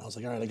 And I was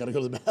like, all right, I gotta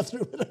go to the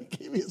bathroom, and he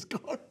gave me his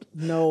card.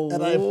 No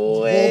And I way.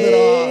 pulled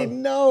it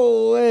on.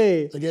 No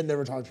way. Again,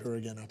 never talked to her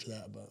again after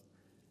that. But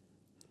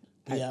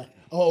yeah.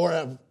 Oh,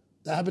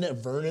 that happened at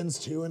Vernon's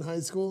too in high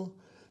school.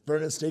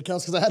 Vernon's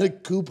Steakhouse, because I had a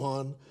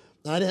coupon.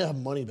 I didn't have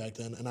money back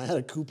then, and I had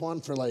a coupon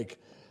for like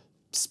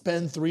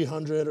spend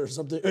 $300 or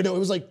something. Or no, it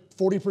was like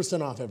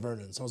 40% off at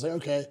Vernon. So I was like,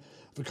 okay,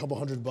 for a couple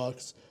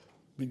 $100.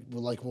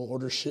 we'll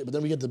order shit, but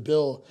then we get the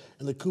bill,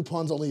 and the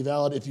coupon's only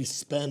valid if you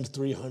spend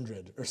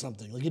 $300 or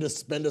something. Like you just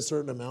spend a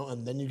certain amount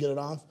and then you get it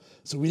off.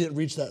 So we didn't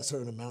reach that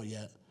certain amount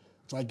yet.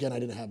 So again, I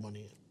didn't have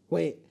money.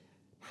 Wait,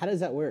 how does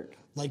that work?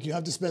 Like you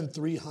have to spend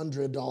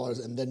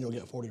 $300 and then you'll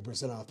get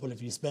 40% off. But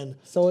if you spend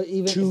So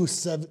even you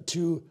so spend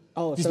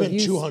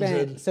if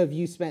 200, so if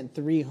you spent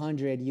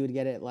 300, you would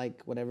get it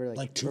like whatever,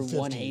 like for 250.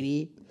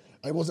 180.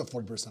 it wasn't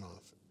 40%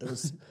 off. It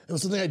was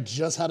something I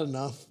just had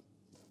enough.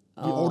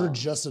 We ordered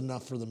just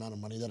enough for the amount of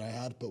money that I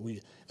had, but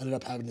we ended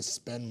up having to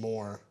spend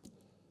more.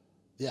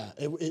 Yeah,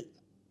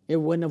 It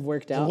wouldn't have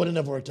worked out. it wouldn't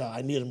have worked out.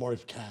 I needed more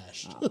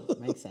cash.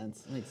 Makes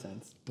sense. Makes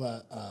sense.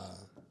 But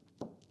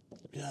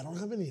yeah, I don't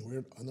have any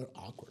weird other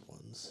awkward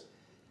ones.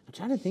 I'm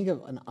trying to think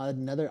of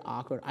another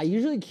awkward. I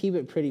usually keep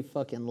it pretty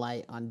fucking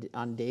light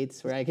on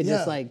dates where I could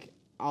just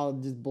I'll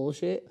just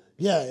bullshit.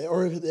 Yeah,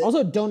 or if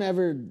Also, don't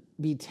ever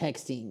be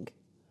texting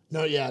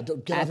no, yeah,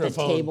 don't get at off your the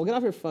phone. table. Get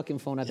off your fucking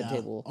phone at Yeah. the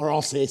table. Or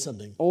I'll say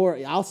something. Or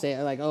I'll say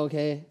it like, oh,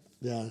 okay,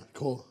 Yeah,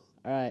 cool.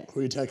 all right.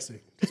 Who are you texting?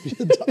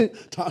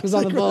 Toxic. Who's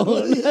on the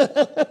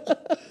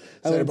phone?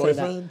 I wouldn't say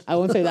boyfriend? that. I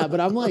won't say that, but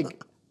I'm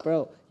like,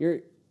 bro, you're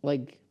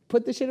like,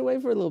 put the shit away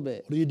for a little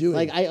bit. What are you doing?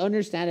 Like, I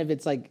understand if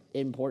it's like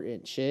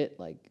important shit,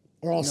 like.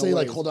 Or I'll no say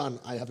like, worries. hold on,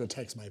 I have to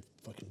text my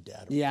fucking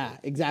dad. Yeah,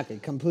 exactly.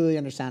 Completely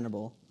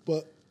understandable.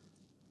 But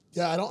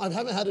yeah, I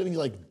haven't had any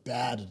like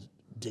bad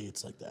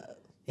dates like that.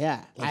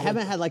 Yeah, I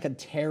haven't had like a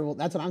terrible.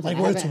 That's what I'm saying.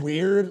 Like when it's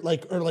weird,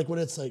 like or like when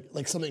it's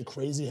like something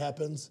crazy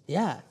happens.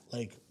 Yeah,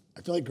 Like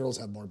I feel like girls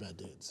have more bad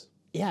dates.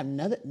 yeah.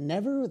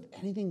 Never with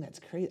anything that's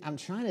crazy. I'm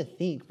trying to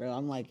think, bro.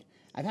 I'm like,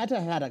 I've had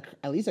to have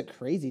at least a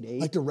crazy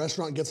date. Like the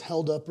restaurant gets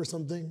held up or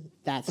something.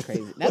 That's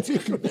crazy. That's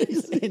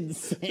crazy.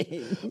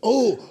 Insane.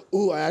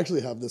 Oh, I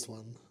actually have this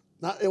one.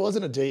 It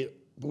wasn't a date,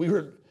 but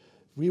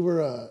we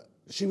were.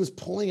 She was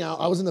pulling out.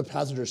 I was in the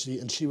passenger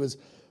seat, and she was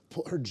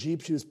her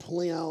Jeep. She was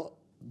pulling out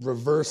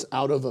reverse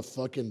out of a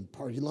fucking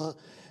parking lot,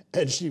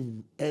 and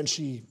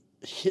she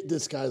hit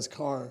this guy's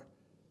car.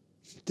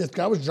 This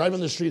guy was driving on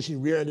the street. She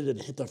rear-ended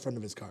and hit the front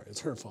of his car. It's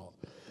her fault.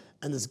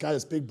 And this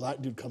big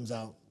black dude comes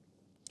out,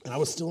 and I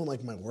was still in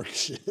like my work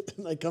shit,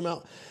 and I come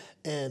out,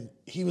 and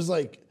he was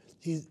like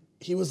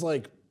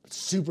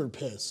super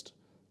pissed,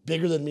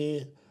 bigger than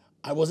me.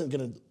 I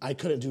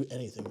couldn't do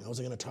anything. I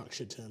wasn't gonna talk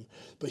shit to him,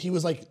 but he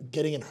was like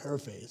getting in her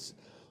face.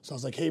 So I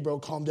was like, hey bro,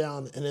 calm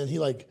down. And then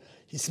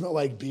he smelled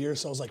like beer.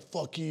 So I was like,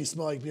 fuck you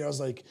smell like beer. I was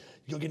like,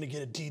 you're gonna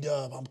get a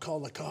D-dub. I'm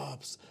calling the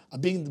cops. I'm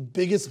being the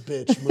biggest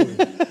bitch move.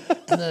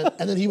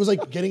 and then he was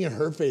like getting in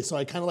her face. So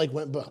I kind of like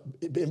went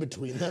in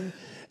between them.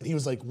 And he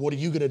was like, what are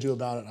you gonna do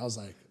about it? And I was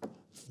like,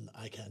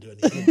 I can't do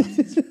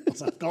anything. I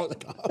was like, calling the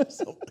cops.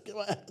 I'm gonna get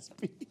my ass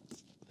beat.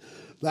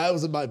 That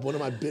was one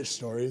of my bitch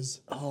stories.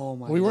 Oh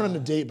my. We weren't on a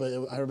date, but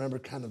I remember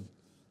kind of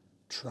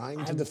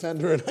trying to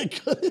defend her and I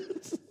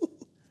couldn't.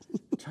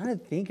 I'm trying to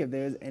think if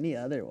there's any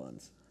other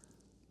ones.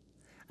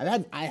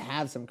 I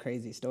have some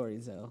crazy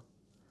stories though,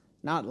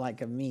 not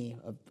like of me,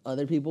 of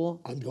other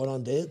people. I'm going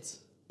on dates.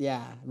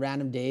 Yeah,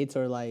 random dates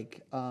or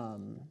like. Have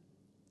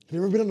you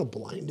ever been on a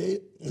blind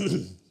date?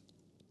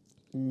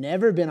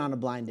 Never been on a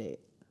blind date.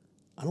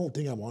 I don't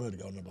think I wanted to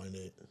go on a blind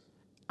date.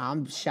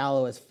 I'm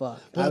shallow as fuck.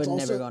 But I it's would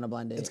also- never go on a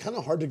blind date. It's kind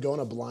of hard to go on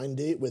a blind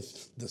date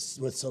with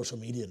social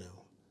media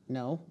now.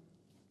 No.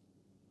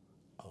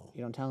 Oh.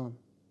 You don't tell him.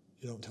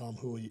 You don't tell them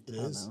who it I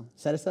don't is. know.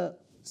 Set us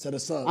up. Set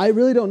us up. I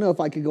really don't know if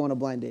I could go on a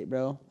blind date,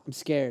 bro. I'm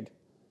scared.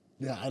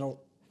 Yeah, I don't.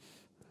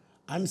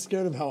 I'm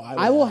scared of how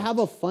I will have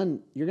a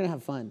fun. You're gonna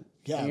have fun.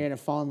 Yeah. And you're gonna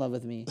fall in love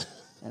with me,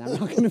 and I'm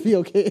not gonna be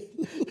okay.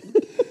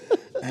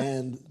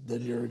 And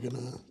then you're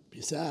gonna be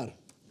sad.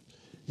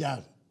 Yeah.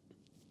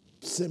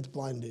 Simp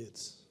blind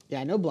dates. Yeah,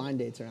 I know blind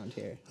dates around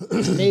here.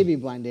 Maybe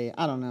blind date.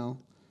 I don't know.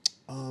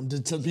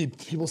 Did some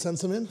people send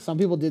some in? Some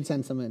people did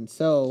send some in.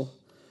 So,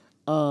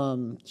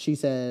 she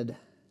said,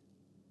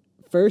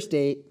 first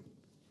date.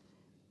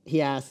 He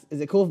asked,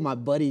 "Is it cool if my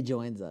buddy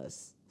joins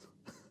us?"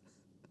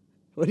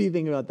 What do you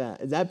think about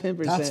that? Is that pimp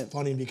or That's simp?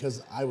 funny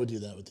because I would do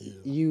that with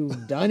you.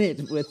 You've done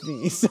it with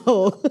me,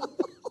 so.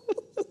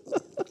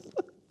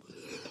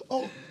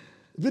 Oh,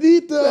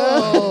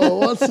 Benito,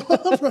 what's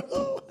up,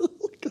 bro?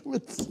 Come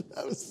and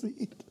have a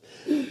seat.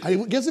 I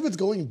guess if it's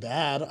going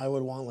bad, I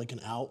would want like an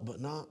out, but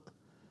not.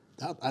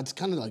 That's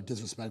kind of like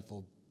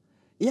disrespectful.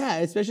 Yeah,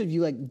 especially if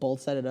you like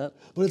both set it up.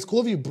 But it's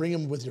cool if you bring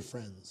them with your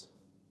friends.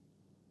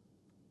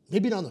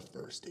 Maybe not on the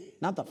first date.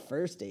 Not the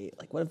first date.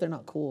 Like, what if they're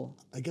not cool?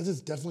 I guess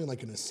it's definitely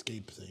like an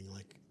escape thing.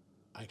 Like,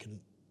 I can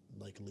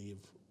like leave.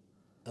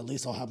 At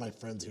least I'll have my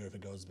friends here if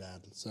it goes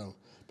bad. So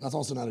that's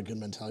also not a good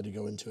mentality to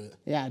go into it.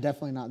 Yeah,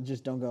 definitely not.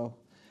 Just don't go.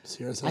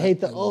 Seriously, I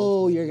hate the, love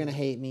oh, my- you're going to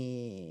hate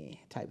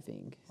me type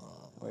thing.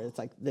 Where it's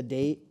like the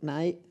date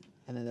night,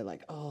 and then they're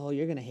like, oh,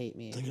 you're going to hate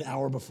me. like an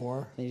hour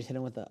before. And you just hit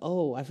them with the,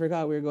 oh, I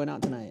forgot we were going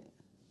out tonight.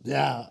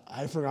 Yeah,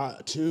 I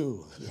forgot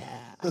too.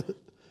 Yeah.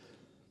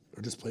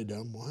 Or just play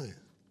dumb. Why?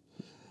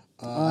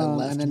 I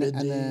left mid-date.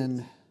 and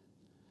then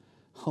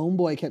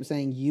homeboy kept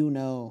saying, you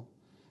know,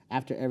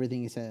 after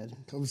everything he said.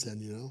 Come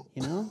send, you know.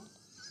 You know?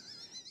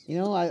 You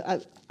know,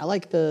 I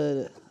like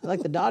the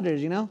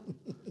Dodgers. You know,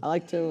 I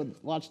like to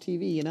watch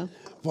TV. You know,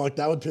 Fuck,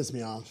 that would piss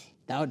me off.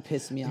 that would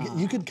piss me off.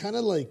 You could kind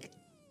of like,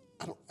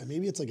 I don't.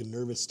 Maybe it's like a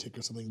nervous tick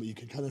or something, but you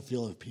could kind of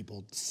feel if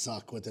people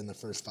suck within the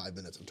first 5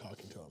 minutes of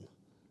talking to them.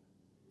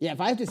 Yeah,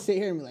 if I have to sit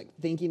here and be like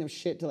thinking of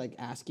shit to like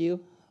ask you,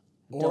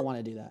 I don't want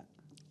to do that.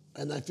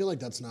 And I feel like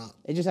that's not.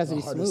 It just has to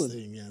the be hardest smooth.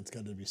 thing. Yeah, it's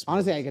got to be smooth.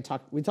 Honestly, I could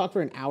talk. We talked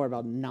for an hour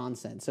about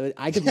nonsense, so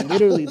I could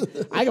literally,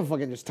 I could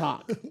fucking just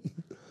talk.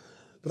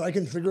 But I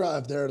can figure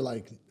out if they're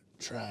like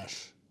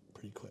trash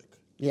pretty quick.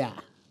 Yeah.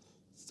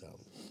 So.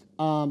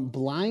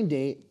 Blind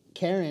date.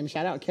 Karen,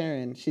 shout out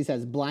Karen. She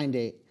says blind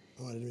date.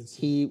 Oh, I didn't even see.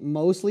 He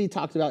mostly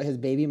talked about his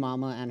baby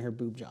mama and her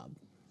boob job.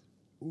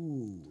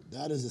 Ooh,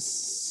 that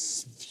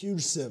is a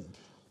huge simp.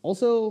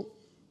 Also,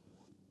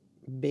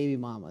 baby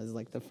mama is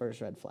like the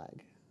first red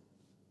flag.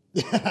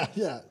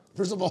 Yeah.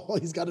 First of all,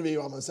 he's got to be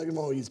on. Second of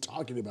all, he's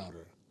talking about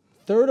her.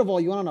 Third of all,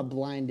 you went on a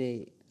blind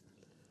date.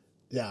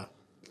 Yeah.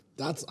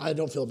 I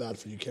don't feel bad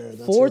for you, Karen.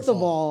 That's Fourth your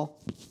of fault. all,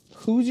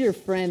 who's your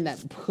friend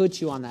that put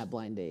you on that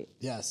blind date?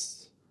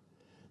 Yes.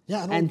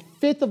 Yeah, I don't, And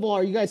fifth of all,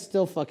 are you guys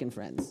still fucking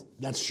friends?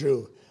 that's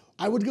true.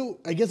 I would go,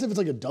 I guess if it's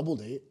like a double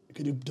date, you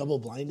could do double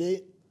blind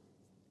date.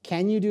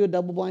 Can you do a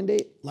double blind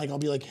date? Like I'll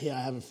be like, hey, I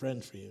have a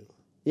friend for you.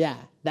 Yeah,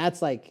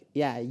 that's like,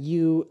 yeah,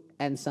 you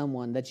and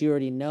someone that you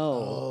already know,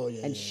 Oh,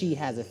 yeah, and yeah, she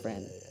has a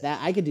friend. That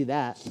I could do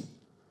that.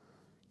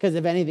 Because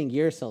if anything,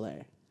 you're still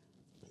there.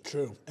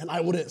 True. And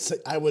I wouldn't say,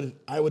 I would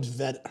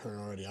vet her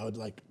already. I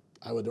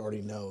would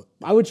already know.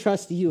 I would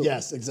trust you.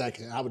 Yes,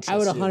 exactly. I would I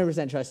trust would you.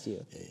 100% trust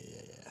you.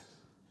 Yeah.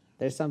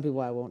 There's some people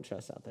I won't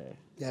trust out there.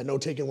 Yeah, no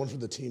taking one for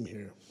the team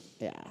here.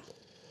 Yeah.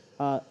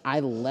 I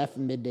left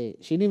mid-date.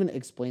 She didn't even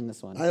explain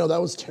this one. I know,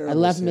 that was I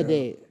terrible. left Sarah.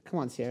 mid-date. Come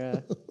on,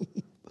 Sierra.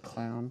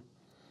 Clown.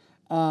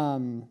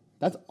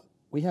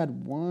 We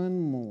had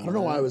one more. I don't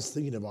know why I was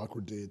thinking of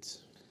awkward dates.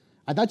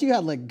 I thought you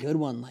had like good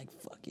one, like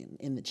fucking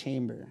in the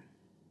chamber.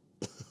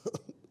 I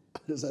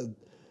just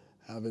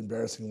have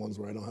embarrassing ones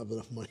where I don't have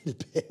enough money to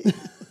pay.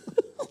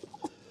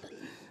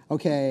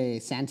 Okay,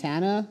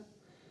 Santana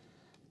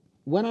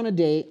went on a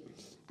date.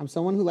 I'm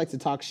someone who likes to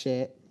talk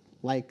shit,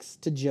 likes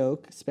to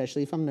joke,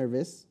 especially if I'm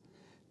nervous.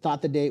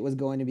 Thought the date was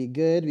going to be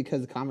good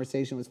because the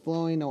conversation was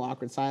flowing, no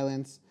awkward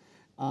silence.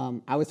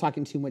 I was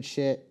talking too much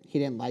shit. He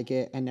didn't like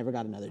it and never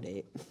got another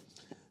date.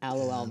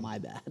 LOL, my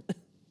bad.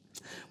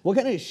 What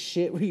kind of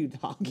shit were you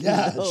talking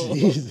Yeah, about?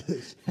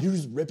 Jesus. You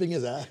just ripping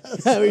his ass.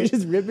 Were you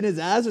just ripping his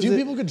ass? Few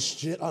people could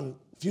shit on,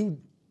 I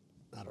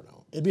don't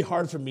know. It'd be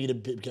hard for me to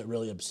get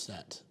really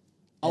upset.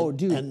 Oh,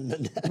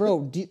 dude.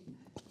 Bro,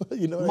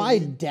 You know what my I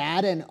mean?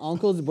 dad and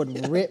uncles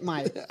would rip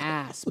my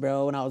ass,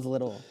 bro, when I was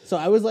little. So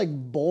I was like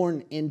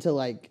born into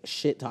like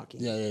shit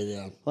talking.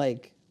 Yeah.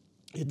 Like,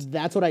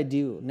 that's what I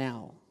do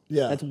now.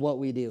 Yeah. That's what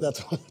we do.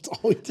 That's all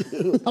we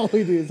do. all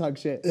we do is talk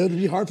shit. It would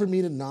be hard for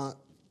me to not,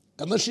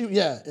 unless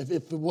if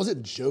it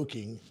wasn't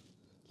joking,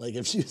 like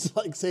if she was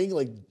like saying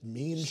like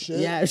mean shit.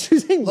 Yeah, if she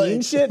was saying mean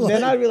Like- shit,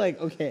 then like- I'd be like,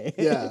 okay.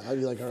 Yeah, I'd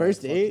be like, all right,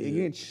 First fuck date, you.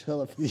 you can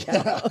chill a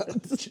Yeah,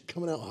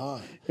 coming out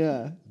hot.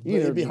 Yeah. But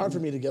it'd be hard for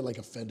me to get like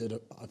offended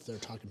if they're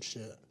talking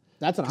shit.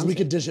 That's what I'm Because we saying.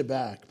 could dish it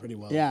back pretty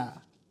well. Yeah.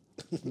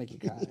 Make you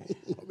cry.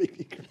 I'll make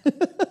me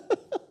cry.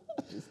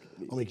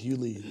 I'll make you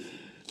leave.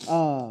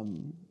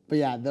 But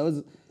yeah,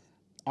 those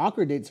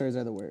awkward date stories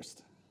are the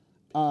worst.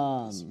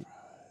 I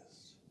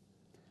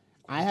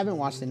haven't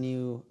watched the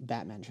new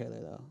Batman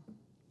trailer though.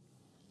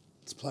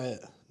 Let's play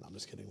it. No, I'm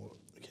just kidding.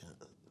 We can't.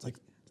 It's like,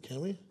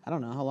 can we? I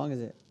don't know. How long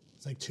is it?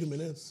 It's like 2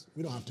 minutes.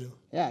 We don't have to.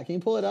 Yeah, can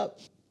you pull it up?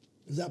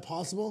 Is that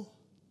possible?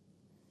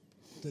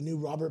 The new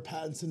Robert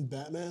Pattinson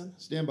Batman?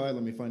 Stand by,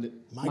 let me find it.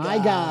 My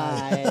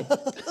guy.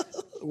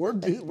 We're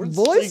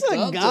Voice synced up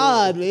of to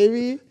God, it.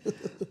 baby.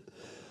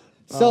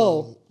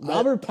 So,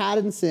 Robert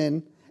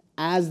Pattinson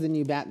as the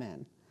new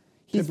Batman.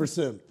 Pimp or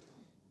simp.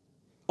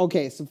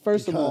 Okay, so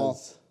first of all,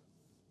 Because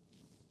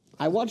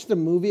I watched a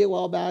movie a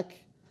while back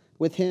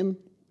with him,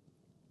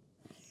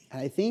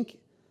 and I think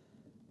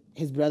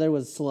his brother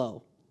was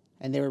slow,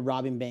 and they were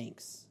robbing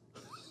banks.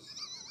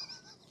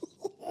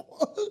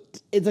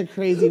 what? It's a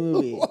crazy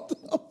movie. What the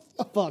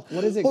fuck? Fuck,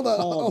 what is it Hold on,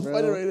 called, I'll bro?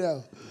 find it right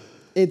now.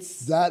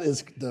 It's, That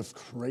is the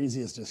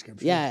craziest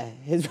description. yeah,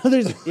 his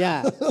brother's,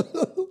 yeah.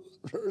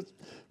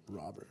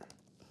 Robert.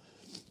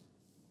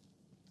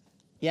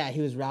 Yeah,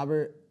 he was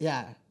Robert,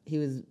 yeah, he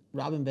was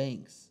robbing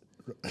banks.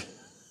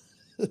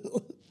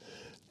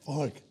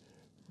 Fuck.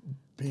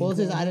 What was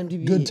his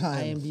IMDb? Good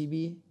time.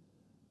 IMDb.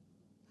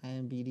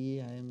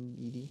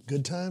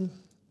 Good time.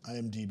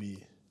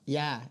 IMDb.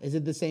 Yeah, is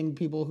it the same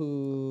people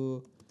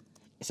who?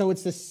 So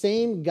it's the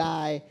same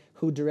guy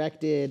who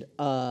directed.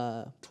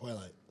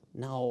 Twilight.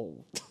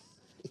 No,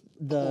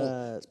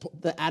 the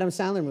Adam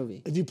Sandler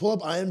movie. If you pull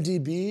up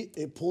IMDb,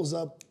 it pulls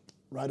up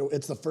right away.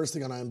 It's the first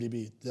thing on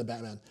IMDb. The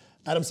Batman.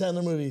 Adam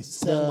Sandler movie.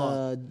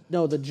 Sandlot.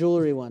 The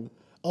jewelry one,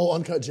 Oh,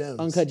 Uncut Gems.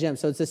 Uncut Gems.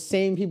 So it's the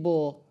same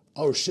people.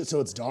 Oh shit! So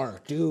it's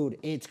dark. Dude,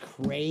 it's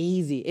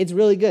crazy. It's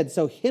really good.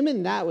 So him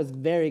in that was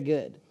very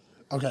good,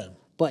 Okay,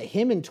 but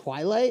him in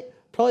Twilight,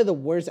 probably the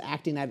worst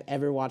acting I've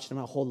ever watched in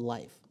my whole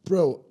life.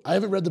 bro. I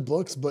haven't read the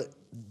books, but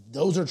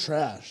those are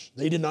trash.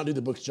 They did not do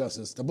the books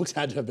justice. The books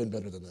had to have been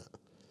better than that.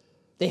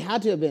 They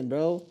had to have been,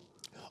 bro.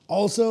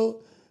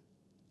 Also,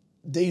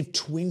 they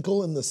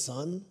twinkle in the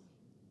sun.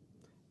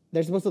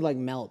 They're supposed to like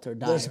melt or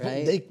die,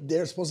 right?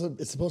 They're supposed to.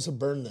 It's supposed to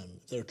burn them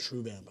if they're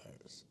true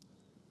vampires,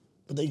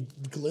 but they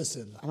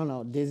glisten. I don't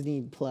know.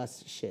 Disney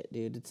Plus shit,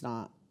 dude. It's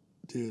not.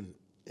 Dude,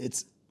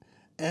 it's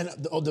and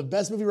the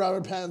best movie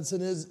Robert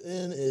Pattinson is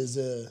in is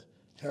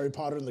Harry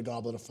Potter and the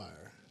Goblet of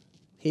Fire.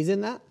 He's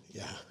in that?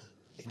 Yeah.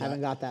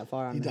 Haven't got that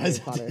far on He Harry dies.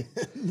 Potter.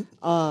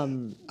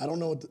 I don't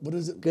know what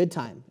is it. Good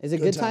Time. Is it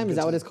Good Time? Is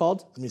that what it's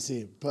called? Let me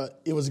see.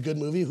 But it was a good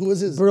movie. Who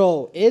was his?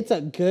 Bro, it's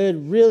a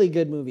good, really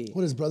good movie.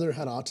 What, his brother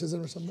had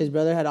autism or something? His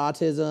brother had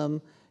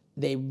autism.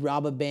 They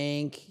rob a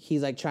bank.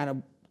 He's like trying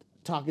to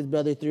talk his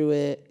brother through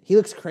it. He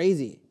looks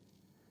crazy.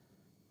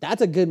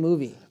 That's a good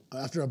movie.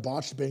 After a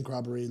botched bank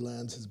robbery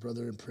lands his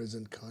brother in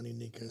prison, Connie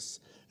Nikas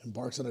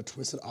embarks on a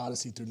twisted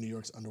odyssey through New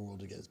York's underworld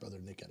to get his brother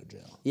Nick out of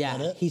jail.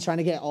 Yeah, he's trying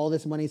to get all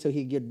this money so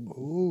he could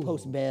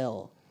post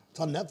bail. It's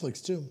on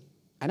Netflix too.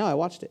 I know, I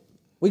watched it.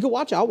 We could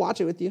watch it. I'll watch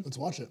it with you. Let's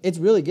watch it. It's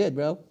really good,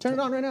 bro. Turn it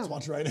on right now. Let's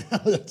watch it right now.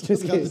 That's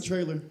Just Got kidding. the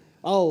trailer.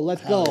 Oh,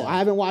 let's go. yeah. I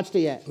haven't watched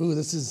it yet. Ooh,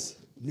 this is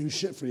new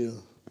shit for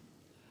you.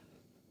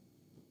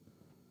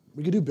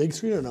 We could do big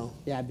screen or no?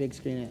 Yeah, big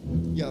screen it.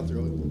 Yeah, I'll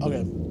throw it.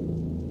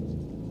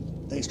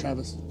 Okay. Thanks,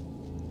 Travis.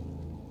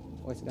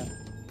 What's it got?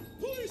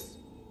 Police!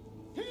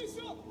 Hands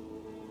up!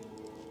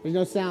 There's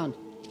no sound.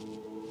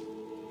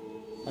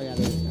 Oh yeah,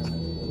 there's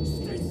no.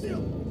 Stay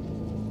still!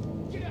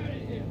 Get out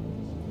of here!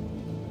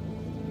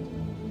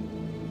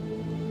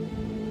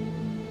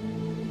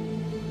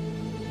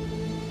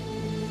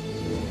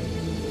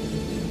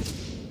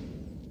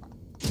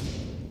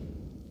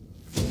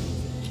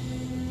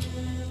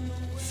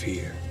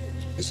 Fear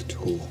is a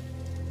tool.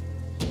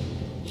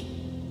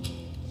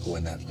 But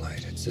when that light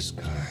hits the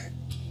sky,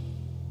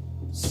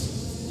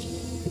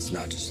 it's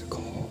not just a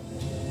call.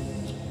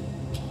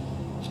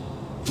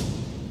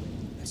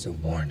 It's a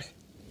warning.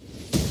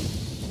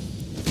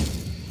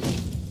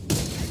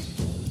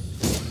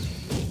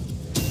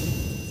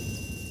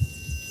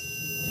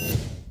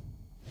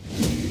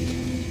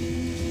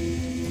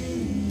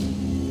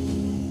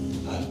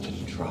 I've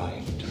been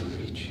trying to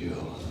reach you.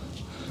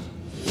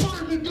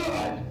 Burn to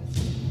God!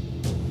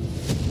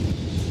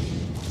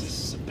 This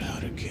is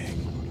about a king.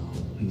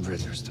 And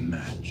Rither's the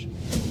match.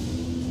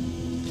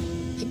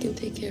 I can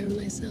take care of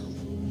myself.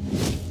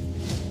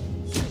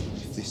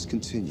 If this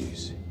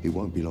continues, it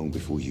won't be long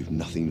before you've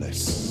nothing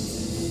left.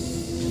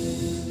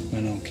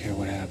 I don't care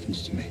what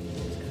happens to me.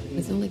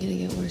 It's only gonna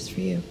get worse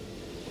for you.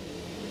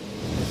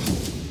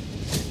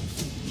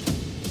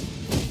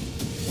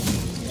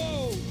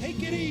 Whoa!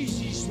 Take it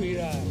easy,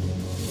 sweetheart.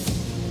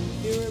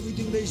 Hear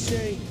everything they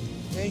say,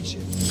 ain't you?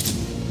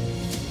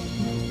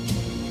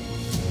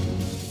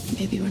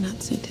 Maybe we're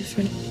not so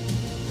different.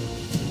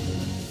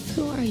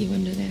 Who are you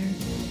under there?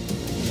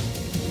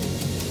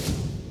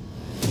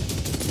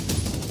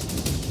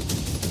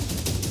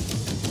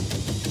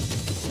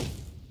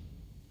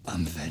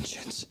 I'm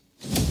vengeance.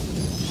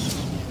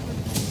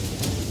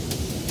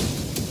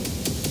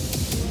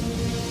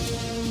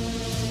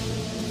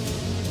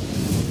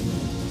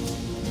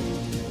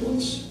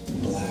 What's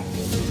black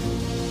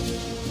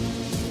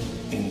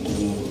and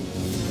blue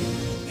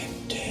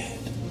and dead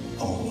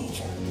all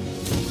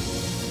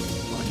over?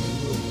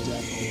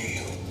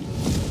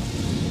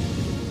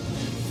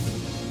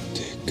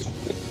 Take it.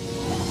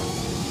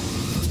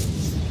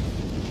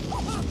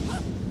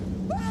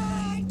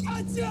 I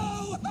got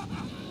you!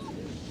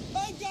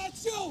 I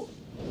got you!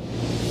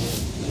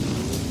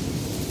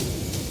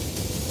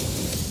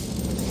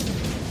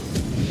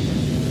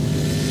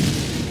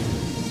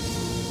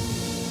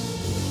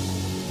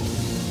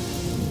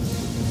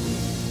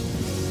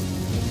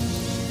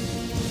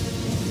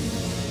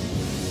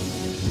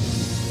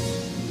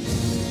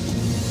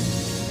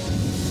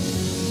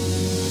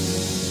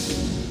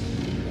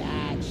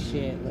 That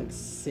shit looks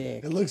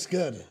sick. It looks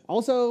good.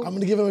 Also, I'm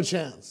gonna give him a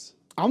chance.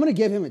 I'm gonna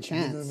give him a Give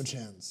him a chance.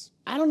 chance.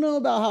 I don't know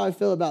about how I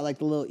feel about like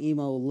the little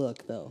emo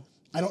look though.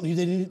 I don't. He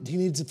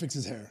needs to fix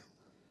his hair.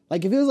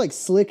 Like if it was like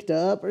slicked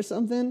up or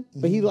something,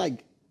 but he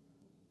like,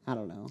 I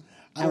don't know.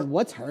 I don't- And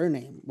what's her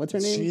name? What's her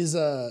name? She's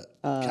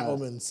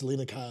Catwoman,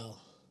 Selena Kyle.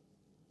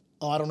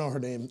 Oh, I don't know her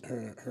name.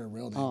 Her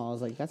real name. Oh, I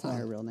was like, that's not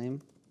her real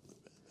name.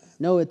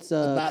 No, it's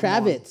Bat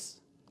Kravitz.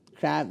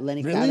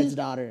 Lenny Really? Kravitz's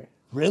daughter.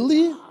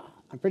 Really?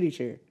 I'm pretty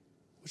sure.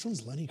 Which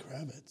one's Lenny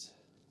Kravitz?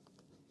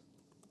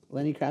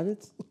 Lenny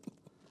Kravitz?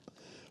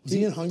 Was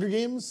he in Hunger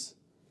Games?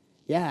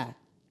 Yeah.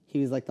 He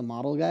was like the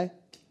model guy.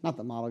 Not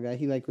the model guy.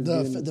 He like was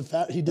doing He did the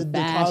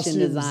fashion costumes.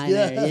 designer.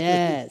 Yeah.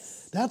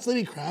 Yes. That's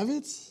Lenny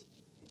Kravitz?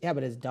 Yeah,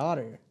 but his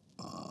daughter.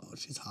 Oh,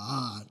 she's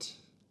hot.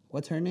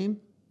 What's her name?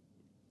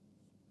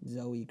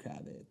 Zoe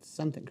Kravitz.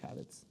 Something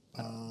Kravitz.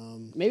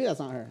 Maybe that's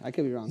not her. I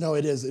could be wrong. No,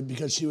 it is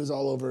because she was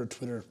all over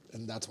Twitter,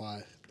 and that's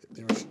why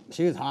they were.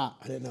 She was hot.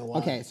 I didn't know why.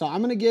 Okay, so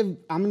I'm gonna give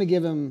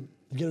him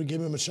Give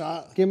him a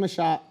shot. a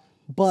shot.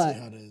 But See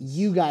how it is.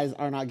 you guys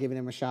are not giving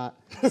him a shot.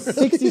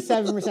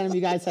 67% of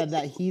you guys said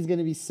that he's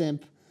gonna be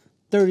simp.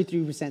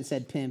 33%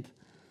 said pimp.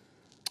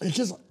 It's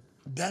just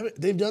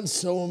they've done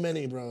so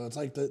many, bro. It's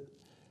like this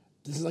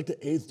is like the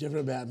 8th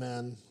different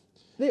Batman.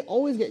 They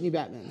always get new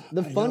Batman.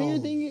 The I funnier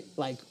know. thing,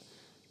 like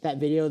that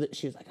video that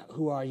she was like,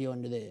 "Who are you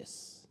under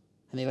this?"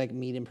 And they like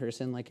meet in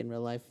person, like in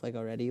real life, like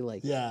already,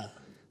 like Yeah,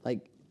 like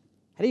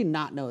how do you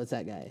not know it's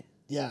that guy?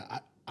 yeah.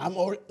 I'm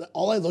already,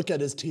 all I look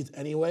at is teeth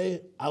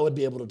anyway. I would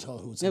be able to tell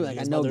who's Yeah, like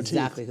I know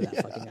exactly who that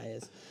fucking guy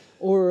is.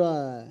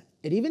 Or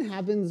it even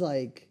happens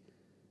like,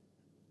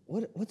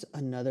 what's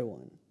another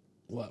one?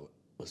 What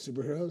with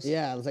superheroes?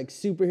 Yeah, it's like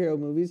superhero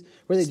movies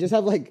where they just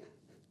have like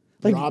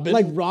Robin?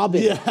 like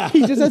Robin. Yeah.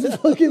 He just has his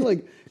fucking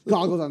like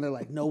goggles on. They're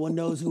like, no one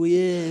knows who he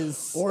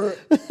is. Or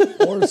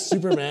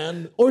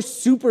Superman. Or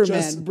Superman,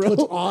 Just bro.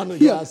 puts on the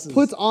Yeah, glasses.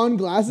 puts on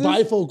glasses.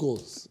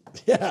 Bifocals.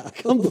 Yeah.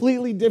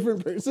 Completely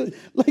different person.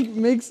 Like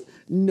makes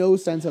no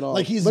sense at all.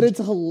 Like but it's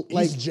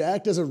he's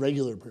jacked as a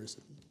regular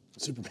person.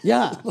 Superman.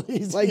 yeah,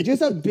 He's- like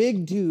just a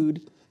big dude.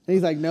 And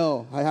he's like,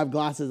 no, I have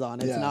glasses on.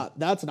 It's Yeah. not.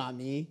 That's not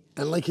me.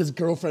 And like his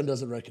girlfriend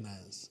doesn't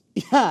recognize.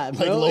 Yeah, bro.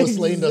 Like Lois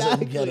Lane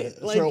doesn't get exactly.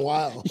 it Like, for a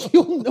while.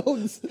 You'll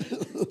know.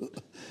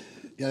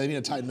 Yeah, they need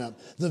to tighten up.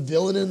 The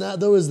villain in that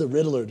though is the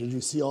Riddler. Did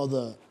you see all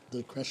the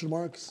question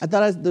marks? I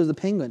thought there was a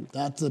penguin.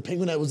 That's the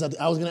penguin that was at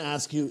I was gonna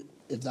ask you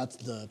if that's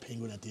the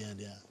penguin at the end,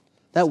 yeah.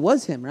 That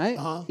was him, right?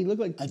 Uh-huh. He looked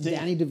like I think-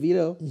 Danny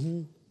DeVito.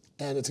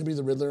 And it's gonna be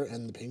the Riddler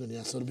and the penguin,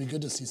 yeah. So it'll be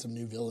good to see some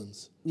new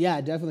villains. Yeah,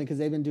 definitely, because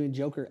they've been doing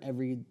Joker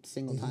every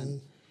single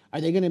time. Are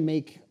they gonna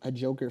make a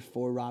Joker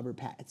for Robert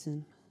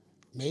Pattinson?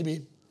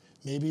 Maybe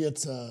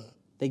it's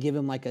They give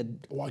him like a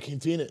Joaquin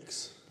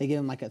Phoenix. They give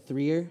him like a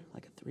 3-year,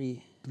 like a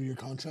 3-year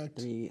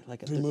contract?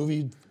 like a 3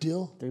 movie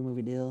deal?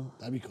 3-movie deal.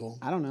 That'd be cool.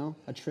 I don't know,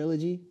 a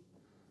trilogy.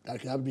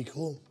 That would be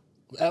cool.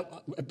 I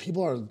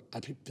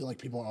feel like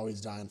people are always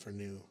dying for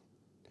new.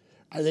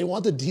 They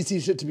want the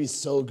DC shit to be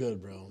so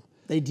good, bro.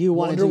 They do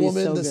want Wonder it to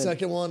Woman, be so the good.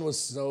 second one was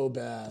so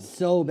bad.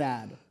 So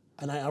bad.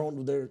 And I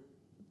don't,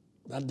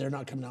 they're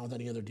not coming out with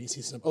any other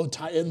DC stuff. Oh,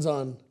 Titans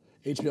on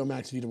HBO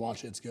Max, if you need to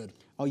watch it, it's good.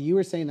 Oh, you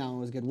were saying that one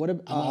was good. What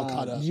about? all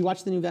caught up. Did you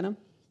watch the new Venom?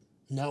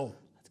 No.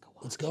 Let's go.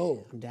 Let's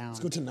go. I'm down. Let's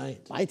go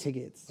tonight. Buy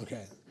tickets.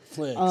 Okay.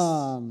 Flicks.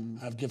 I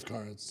have gift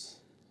cards.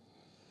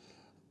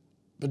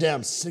 But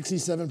damn,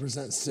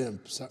 67%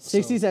 simp.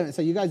 67.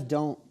 So you guys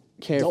don't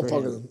care Don't for fuck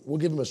him. with them. We'll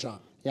give him a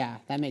shot. Yeah,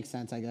 that makes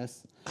sense, I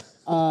guess.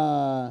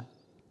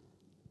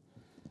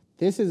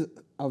 This is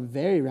a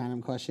very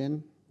random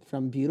question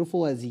from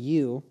Beautiful as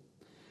You.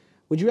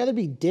 Would you rather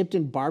be dipped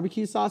in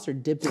barbecue sauce or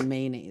dipped in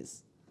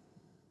mayonnaise?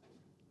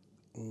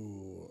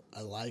 Ooh,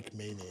 I like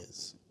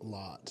mayonnaise a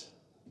lot.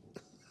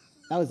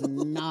 That was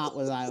not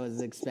what I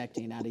was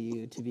expecting out of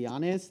you, to be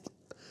honest.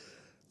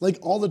 Like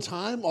all the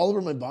time, all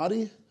over my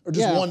body, or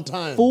just one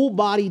time? Full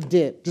body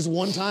dip. Just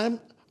one time?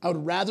 I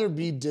would rather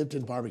be dipped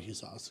in barbecue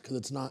sauce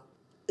because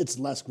it's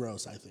less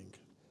gross, I think.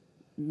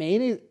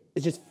 Mayonnaise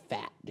is just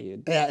fat,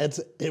 dude. Yeah,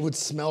 it would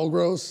smell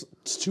gross.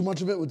 Too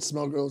much of it would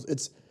smell gross.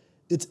 It's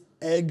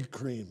egg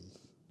cream.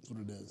 That's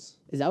what it is.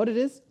 Is that what it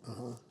is?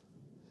 Uh-huh.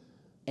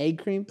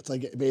 Egg cream? It's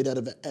like made out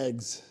of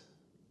eggs.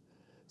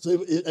 So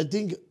I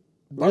think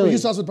barbecue Really?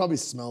 sauce would probably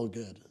smell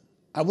good.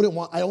 I don't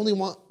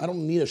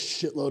need a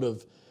shitload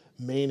of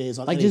mayonnaise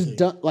on Like anything. just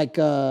done, like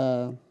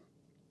one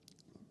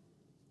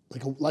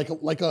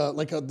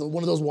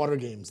of those water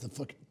games,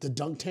 the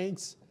dunk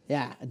tanks.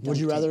 yeah. a Would dunk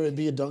you tank. rather it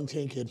be a dunk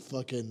tank in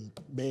fucking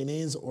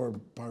mayonnaise or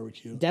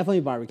barbecue?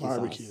 Definitely barbecue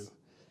Barbecue. sauce.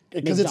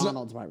 Because it's not.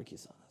 McDonald's barbecue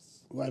sauce.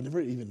 Well, I've never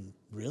even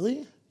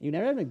really You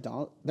never had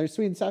McDonald's? There's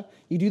sweet and sour.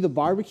 You do the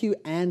barbecue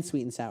and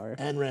sweet and sour.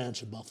 and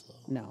ranch in Buffalo.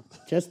 No,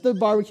 just the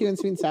barbecue and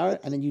sweet and sour,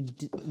 and then you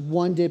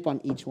one dip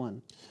on each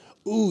one.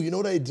 Ooh, you know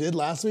what I did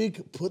last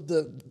week? Put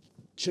the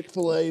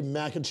Chick-fil-A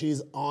mac and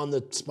cheese on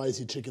the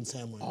spicy chicken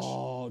sandwich.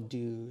 Oh,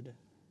 dude.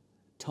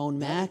 Tone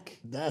Mac,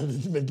 That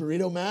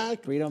burrito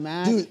mac. burrito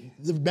Mac. Dude,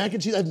 the mac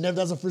and cheese.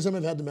 That's the first time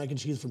I've had the mac and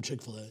cheese from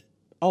Chick-fil-A.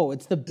 Oh,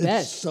 it's the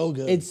best. so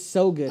good. It's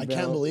so good, I bro.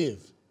 can't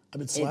believe I've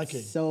been slacking.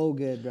 It's so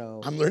good,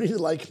 bro. I'm learning to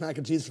like mac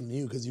and cheese from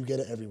you because you get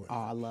it everywhere. Oh,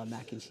 I love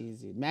mac and cheese,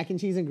 dude. Mac and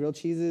cheese and grilled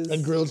cheeses.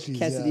 And grilled cheese,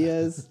 yeah.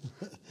 Quesadillas.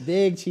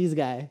 Big cheese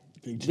guy.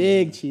 Big cheese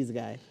Big guy. cheese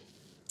guy.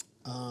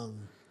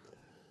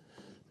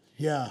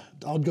 Yeah,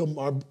 I'll go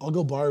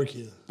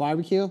barbecue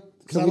Barbecue?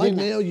 because I like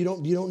mayo. You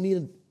don't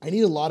need. I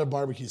need a lot of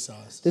barbecue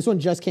sauce This one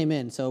just came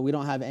in, so we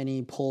don't have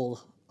any poll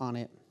on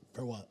it.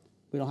 for what?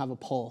 We don't have a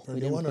poll. a We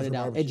new didn't one or put it for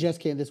out. barbecue? It just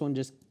came. This one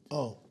just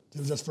Oh, it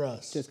was just for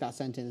us. got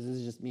sent in. This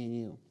is just me and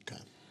you.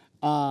 Okay.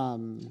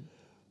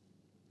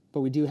 But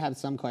we do have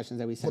some questions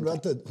that we sent.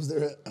 What about was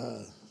there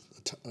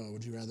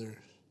would you rather?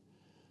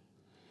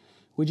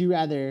 Would you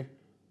rather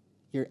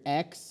your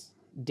ex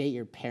date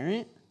your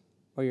parent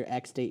or your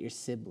ex date your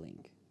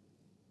sibling?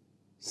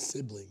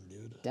 Sibling,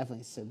 dude.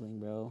 Definitely sibling,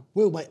 bro.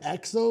 Wait, my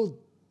ex though?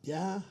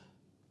 Yeah.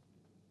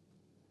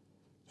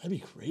 That'd be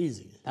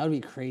crazy. That would be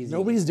crazy.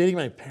 Nobody's dating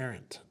my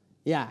parent.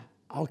 Yeah.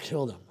 I'll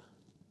kill them.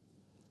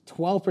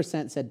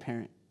 12% said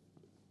parent.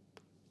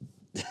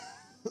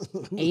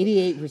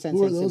 88% said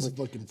Who are those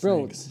sibling. fucking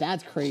Bro, freaks?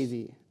 that's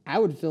crazy. I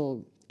would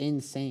feel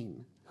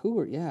insane.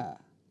 Yeah.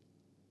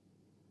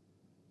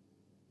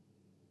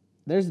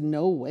 There's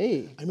no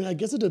way. I mean, I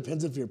guess it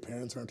depends if your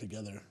parents aren't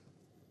together.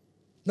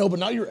 No, but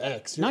not your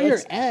ex. Not your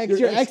ex.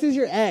 Your ex is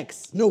your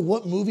ex. No,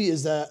 what movie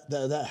is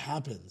that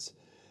happens?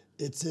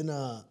 It's in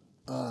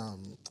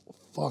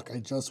fuck, I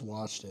just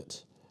watched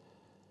it.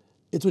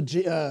 It's with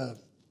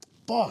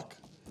fuck.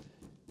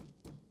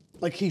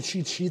 Like she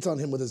cheats on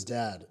him with his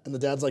dad, and the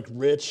dad's like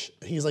rich.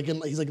 He's like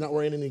not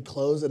wearing any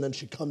clothes, and then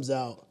she comes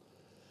out.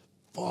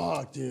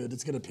 Fuck, dude,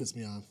 it's gonna piss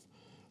me off.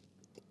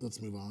 Let's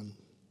move on.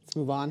 Let's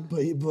move on.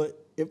 But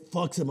it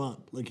fucks him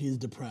up. Like he's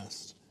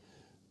depressed.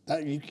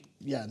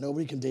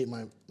 Nobody can date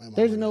my mom.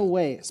 There's no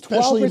way.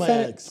 Especially my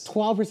ex.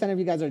 12% of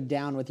you guys are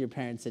down with your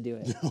parents to do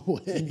it. No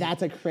way.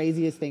 That's the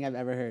craziest thing I've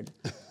ever heard.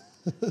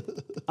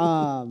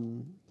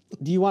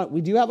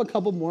 We do have a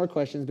couple more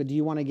questions, but do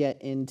you want to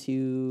get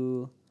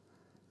into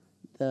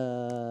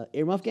the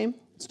earmuff game?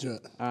 Let's do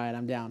it. All right,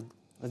 I'm down.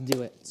 Let's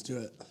do it. Let's do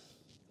it.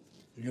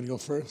 You're gonna go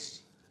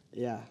first?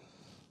 Yeah.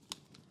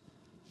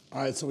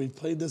 All right, so we've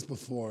played this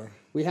before.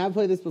 We have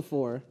played this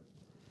before.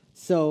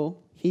 So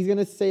he's going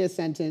to say a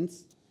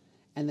sentence,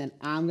 and then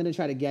I'm going to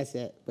try to guess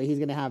it, but he's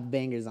going to have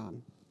bangers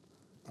on.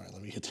 All right,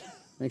 let me get to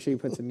Make sure you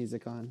put some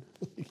music on.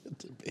 let me get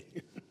to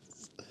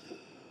bangers.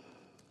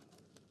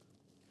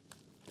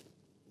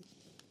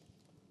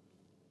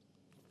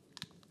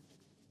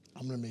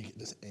 I'm gonna make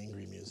this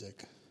angry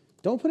music.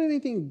 Don't put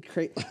anything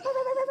crazy.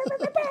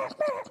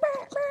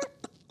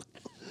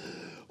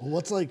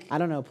 What's like? I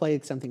don't know. Play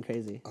something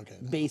crazy. Okay.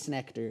 Bass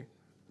nectar.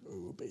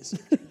 Ooh,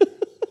 basic.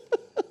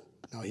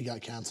 No, he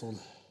got canceled.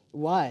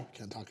 Why?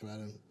 Can't talk about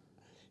him.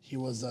 He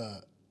was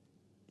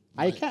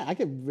I can't. I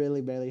could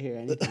really barely hear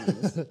anything. On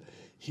this.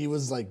 he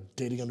was like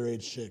dating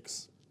underage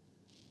chicks.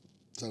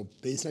 So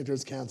Bass Nectar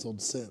is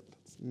canceled. Simp.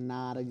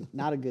 Not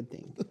a good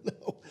thing.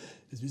 No,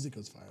 his music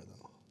goes fire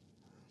though.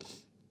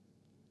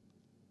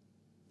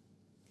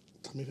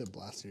 Tell me if it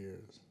blasts your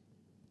ears.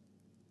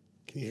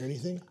 Can you hear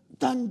anything?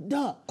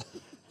 Thunder.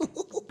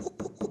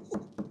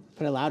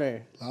 Put it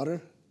louder.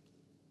 Louder?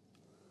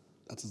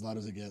 That's as loud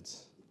as it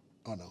gets.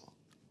 Oh no.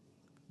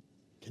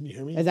 Can you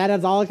hear me? Is that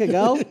as all it could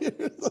go?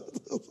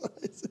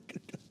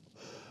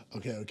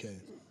 Okay.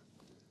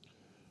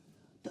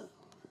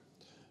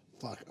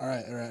 Fuck. All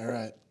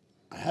right.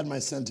 I had my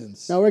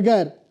sentence. No, we're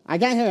good. I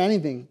can't hear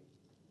anything.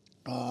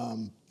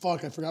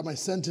 Fuck, I forgot my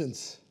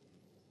sentence.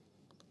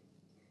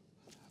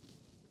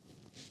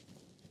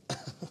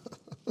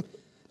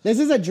 This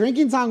is a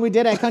drinking song we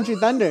did at Country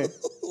Thunder.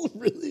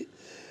 Really?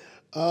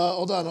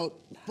 Hold on.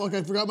 Fuck,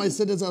 I forgot my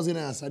sentence I was going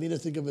to ask. I need to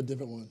think of a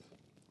different one.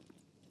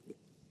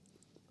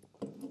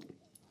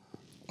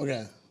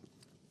 Okay.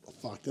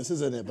 Fuck, this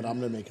isn't it, but I'm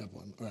going to make up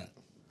one. All right.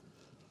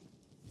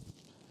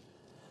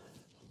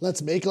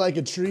 Let's make like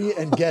a tree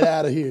and get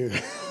out of here.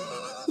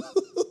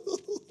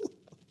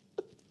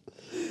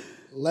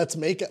 Let's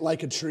make it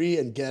like a tree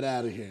and get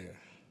out of here.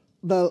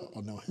 The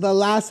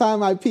last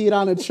time I peed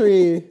on a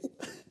tree.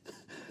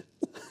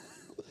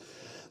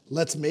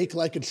 Let's make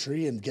like a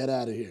tree and get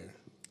out of here.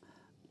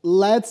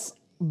 Let's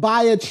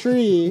buy a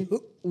tree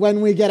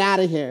when we get out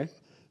of here.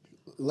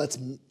 Let's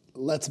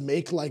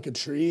make like a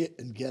tree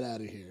and get out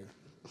of here.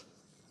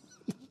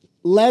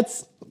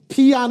 Let's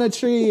pee on a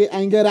tree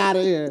and get out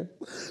of here.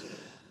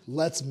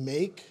 Let's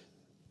make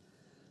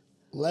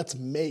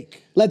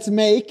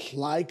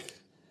like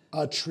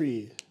a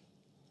tree.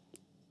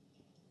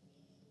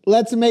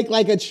 Let's make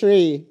like a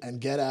tree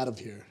And get out of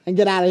here. and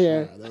get out of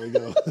here. All right, there we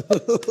go.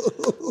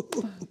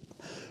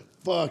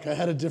 Fuck, I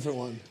had a different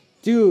one.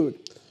 Dude,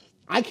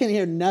 I can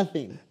hear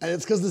nothing. And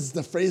it's because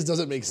the phrase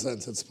doesn't make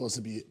sense. It's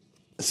supposed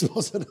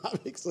to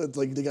not make sense.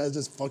 Like the guy's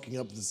just fucking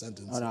up the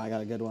sentence. Oh no, I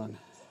got a good one.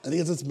 I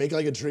think it's let's make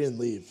like a tree and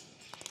leave.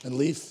 And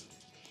leaf?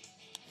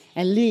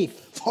 And leaf.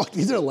 Fuck,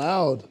 these are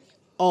loud.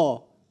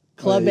 Oh,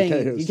 club yeah, you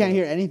banging. can't You can't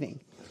hear anything.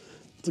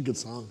 It's a good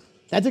song.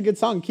 That's a good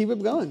song. Keep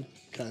it going.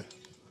 Okay.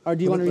 Or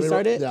do you want to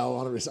restart it? Yeah, I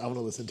want to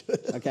listen to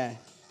it. Okay.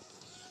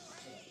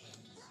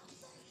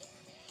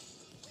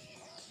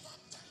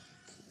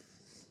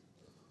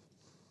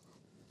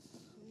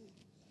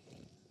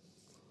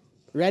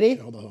 Ready?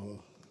 Hold on.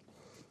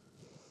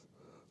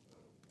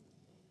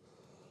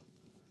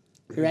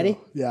 You ready?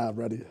 Yeah, I'm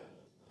ready.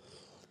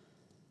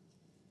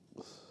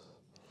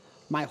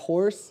 My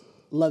horse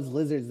loves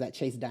lizards that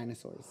chase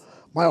dinosaurs.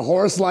 My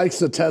horse likes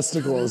the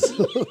testicles.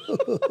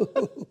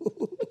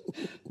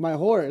 My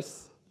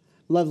horse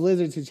loves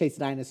lizards who chase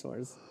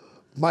dinosaurs.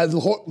 My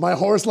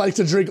horse likes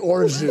to drink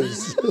orange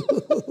juice.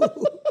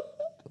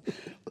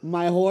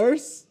 My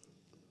horse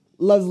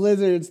loves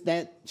lizards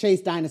that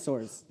chase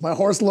dinosaurs. My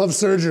horse loves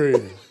surgery.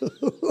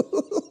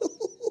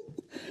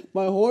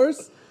 My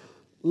horse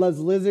loves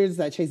lizards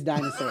that chase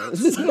dinosaurs.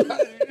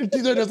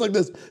 These are just like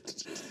this.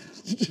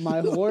 My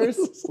horse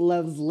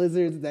loves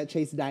lizards that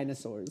chase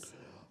dinosaurs.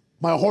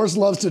 My horse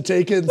loves to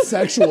take in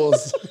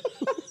sexuals.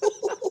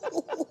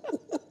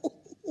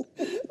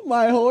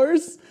 My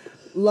horse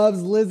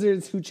loves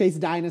lizards who chase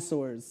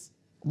dinosaurs.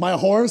 My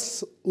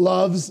horse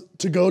loves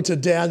to go to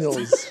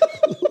Daniel's.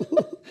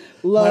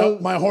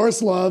 My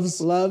horse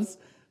loves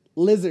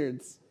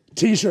lizards.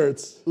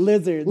 t-shirts.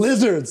 Lizards.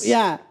 Lizards.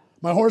 Yeah.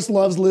 My horse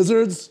loves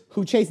lizards.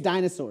 Who chase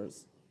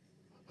dinosaurs?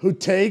 Who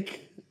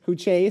take? Who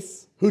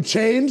chase? Who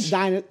change?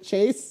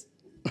 Chase?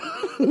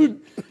 Who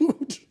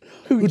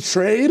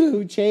trade?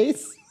 Who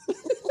chase?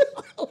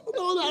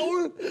 Oh, that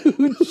word.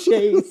 Who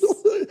chase?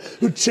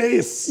 Who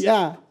chase?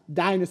 Yeah,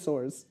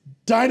 dinosaurs.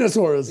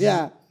 Dinosaurs.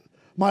 Yeah.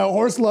 My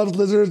horse loves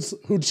lizards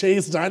who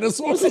chase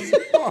dinosaurs.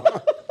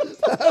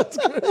 That's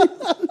great.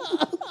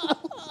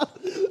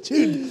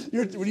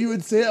 Dude, when you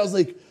would say it, I was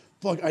like,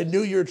 fuck, I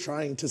knew you were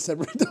trying to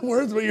separate the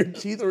words, but your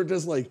teeth were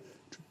just like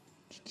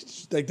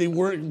they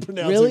weren't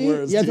pronouncing Really?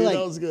 words. You had Dude, to, like,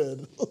 that was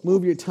good.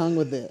 Move your tongue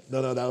with it.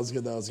 No, that was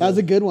good. That was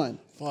a good one.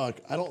 Fuck,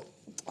 I don't.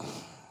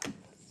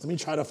 Let me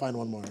try to find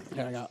one more.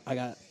 Here, I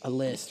got a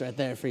list right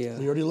there for you.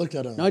 You already looked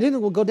at them. No, I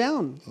didn't. We'll go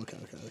down. Okay.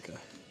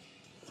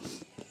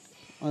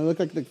 I look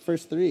like the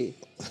first three.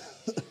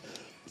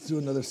 Let's do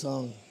another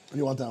song. Or do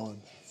you want that one?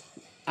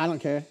 I don't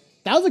care.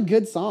 That was a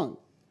good song.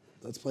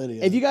 Let's play it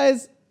again. If you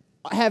guys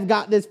have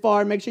got this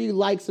far, make sure you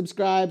like,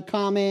 subscribe,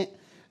 comment.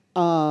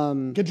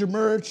 Get your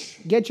merch.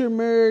 Get your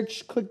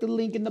merch. Click the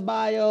link in the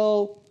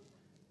bio.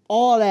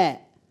 All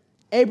that.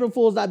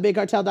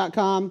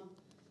 AprilFools.BigCartel.com.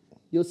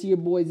 You'll see your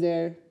boys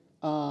there.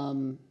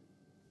 Comment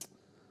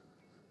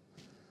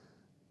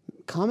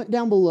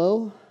down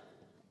below.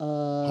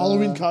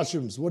 Halloween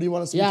costumes. What do you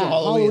want us to do for Yeah,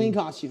 Halloween? Halloween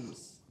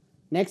costumes.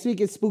 Next week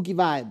is spooky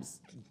vibes.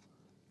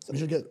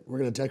 We're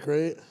gonna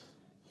decorate.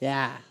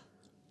 Yeah.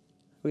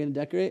 We're going to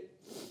decorate.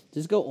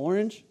 Just go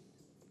orange,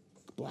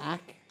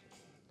 black.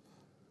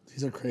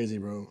 These are crazy,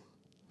 bro.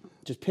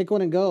 Just pick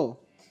one and go.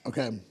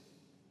 Okay.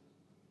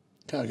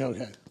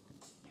 Okay.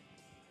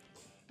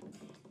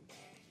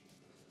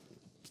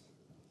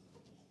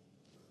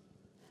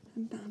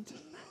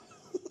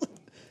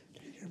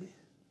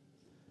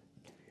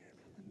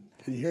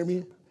 Can you hear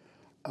me?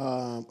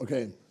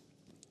 Okay.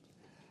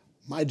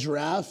 My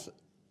giraffe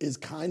is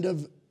quite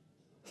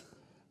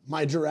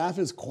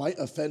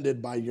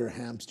offended by your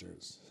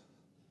hamsters.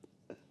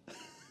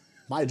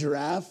 My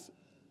giraffe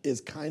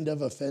is kind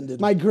of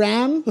offended. My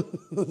gram?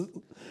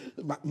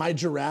 My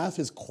giraffe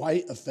is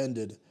quite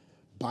offended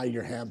by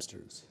your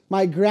hamsters.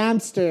 My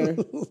gramster.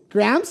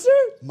 Gramster?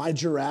 My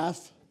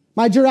giraffe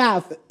My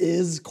giraffe.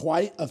 is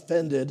quite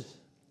offended.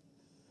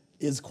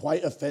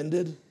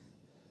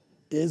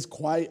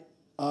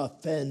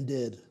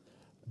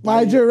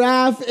 My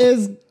giraffe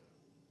is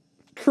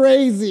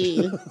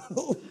crazy.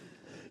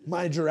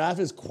 My giraffe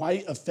is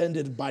quite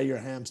offended by your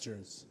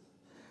hamsters.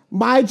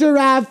 My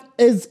giraffe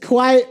is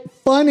quite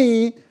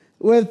funny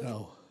with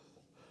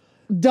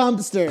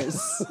dumpsters.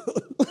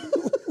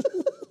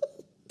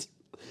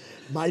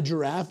 My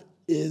giraffe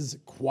is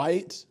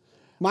quite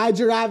My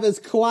giraffe is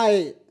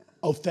quite.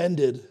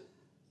 offended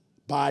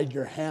by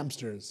your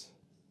hamsters.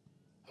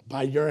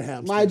 By your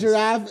hamsters. My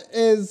giraffe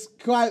is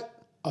quite.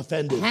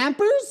 offended.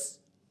 Hampers?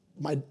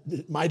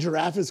 My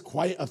giraffe is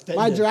quite offended.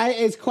 My giraffe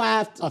is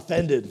quite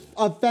offended.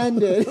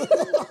 offended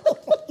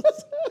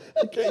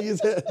I can't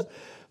use it.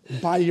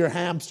 By your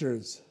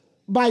hamsters.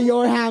 by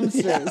your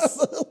hamsters.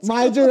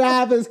 My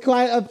giraffe is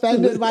quite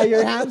offended by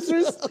your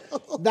hamsters.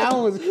 That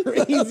one was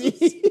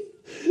crazy.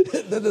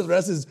 Then the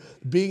rest is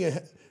being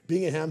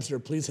a hamster.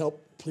 Please tell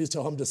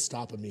him to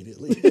stop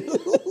immediately. I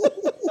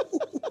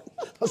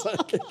was like,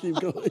 I can't keep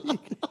going.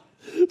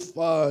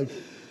 Fuck.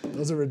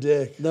 Those are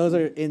ridiculous. Those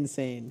are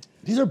insane.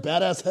 These are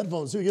badass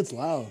headphones too. It gets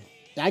loud.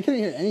 I couldn't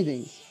hear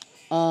anything.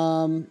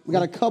 We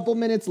got a couple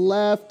minutes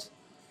left.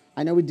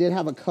 I know we did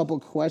have a couple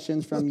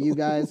questions from you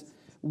guys.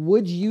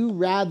 Would you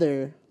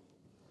rather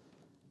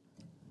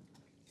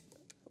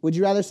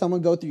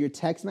someone go through your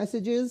text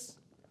messages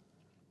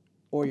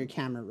or your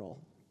camera roll?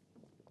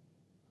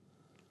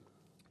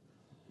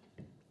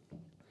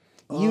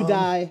 You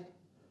die,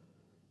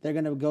 they're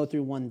gonna go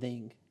through one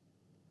thing.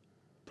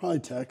 Probably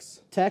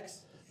text.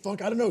 Text?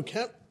 Fuck, I don't know.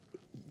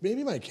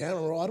 Maybe my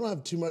camera roll. I don't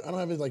have too much. I don't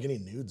have like any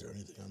nudes or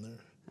anything on there.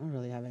 I don't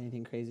really have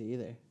anything crazy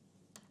either.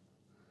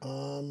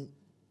 Or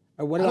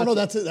I what don't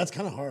about know. That's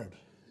kind of hard.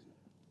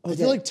 I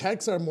feel like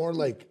texts are more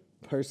like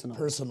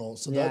personal?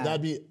 So Yeah.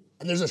 that'd be.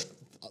 And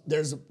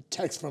there's a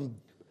text from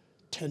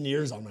 10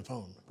 years on my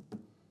phone.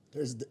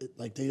 There's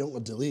like they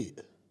don't delete.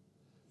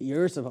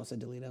 You're supposed to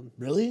delete them.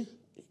 Really?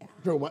 Yeah.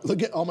 Bro,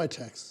 look at all my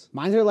texts.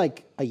 Mine are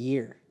like a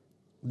year.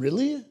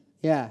 Really?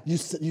 Yeah. You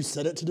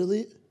set it to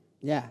delete?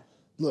 Yeah.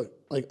 Look,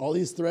 like all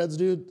these threads,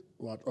 dude.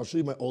 Watch, I'll show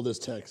you my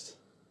oldest text.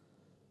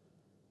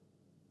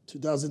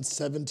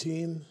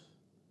 2017.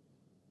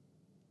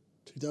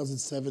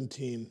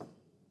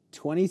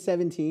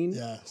 2017?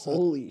 Yeah, so-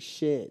 Holy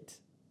shit.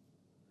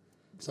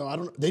 So I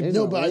don't. They There's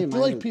no, no but I way feel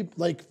mine like would- people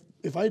like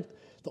if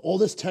the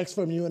oldest text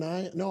from you and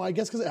I. No, I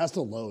guess because it has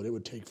to load, it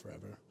would take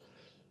forever.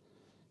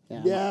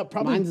 Yeah,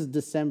 probably. Mine's is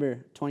December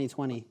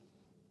 2020.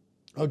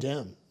 Oh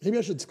damn. Maybe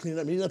I should clean it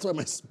up. Maybe that's why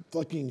my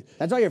fucking.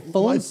 That's why your my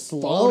phone's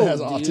slow, phone has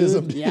dude.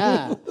 autism. Dude.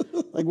 Yeah.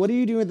 Like, what are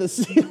you doing with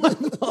this?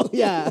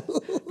 Yeah.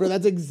 Bro,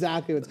 that's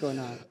exactly what's going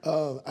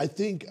on. I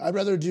think I'd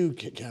rather do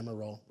camera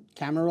roll.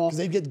 Camera roll. Because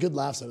they get good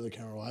laughs out of the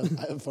camera roll. I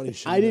have funny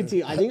shit. I did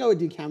too. I think I would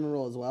do camera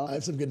roll as well. I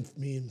have some good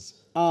memes.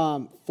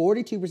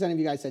 42% of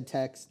you guys said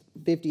text.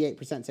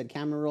 58% said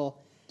camera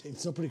roll. It's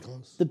still pretty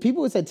close. The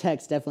people who said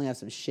text definitely have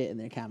some shit in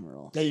their camera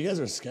roll. Yeah, you guys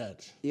are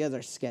sketch. You guys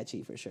are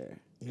sketchy for sure.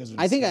 You guys are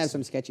I think I have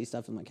disgusting. some sketchy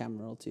stuff in my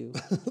camera roll too.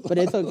 But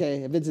it's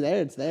okay. If it's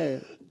there, it's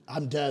there.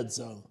 I'm dead,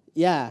 so.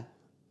 Yeah.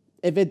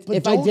 If I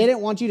don't- didn't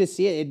want you to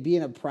see it, it'd be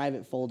in a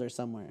private folder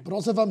somewhere. But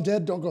also, if I'm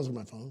dead, don't go through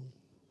my phone.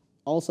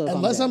 Also, if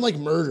Unless dead. I'm like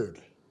murdered.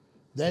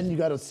 Then you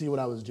got to see what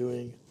I was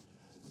doing.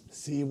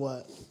 See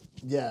what,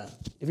 yeah.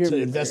 If you're to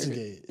murdered,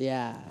 investigate.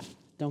 Yeah.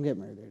 Don't get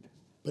murdered.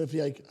 But if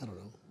you like, I don't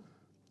know.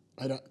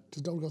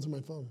 Just don't go through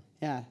my phone.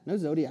 Yeah. No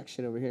Zodiac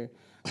shit over here.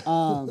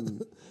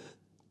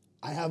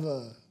 I have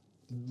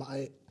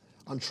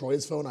on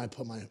Troy's phone, I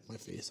put my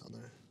face on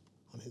there.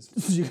 On his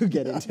phone. You could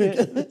get into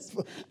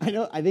it. I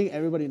know. I think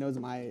everybody knows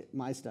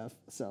my stuff,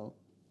 so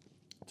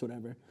it's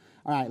whatever.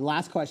 All right,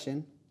 last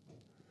question.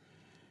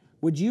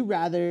 Would you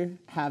rather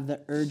have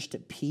the urge to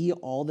pee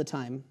all the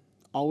time,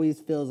 always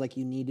feels like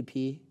you need to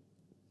pee,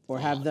 or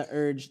have the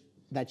urge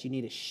that you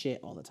need to shit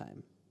all the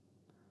time?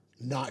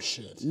 Not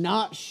shit.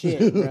 Not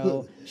shit,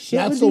 bro. Shit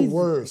That's would the be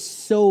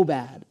worst. So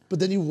bad. But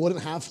then you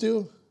wouldn't have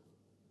to?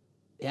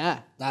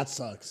 Yeah. That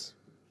sucks.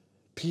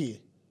 Pee.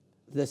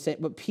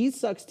 But pee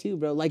sucks too,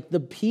 bro. Like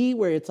the pee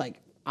where it's like,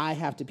 I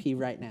have to pee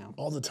right now.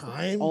 All the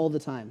time? All the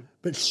time.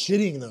 But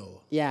shitting,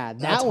 though. Yeah,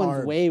 That's that one's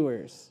hard. way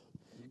worse.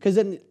 Because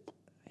then,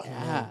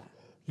 yeah.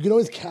 You can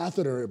always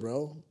catheter it,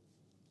 bro.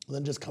 And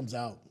then it just comes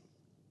out.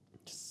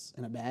 Just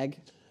in a bag.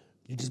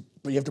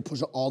 But you have to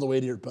push it all the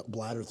way to your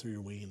bladder through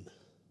your ween.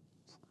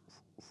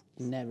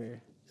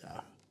 Never.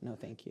 Yeah. No,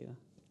 thank you.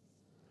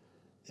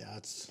 Yeah,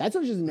 That's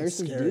what just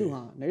nurses scary. do,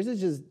 huh?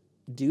 Nurses just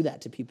do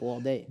that to people all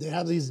day. They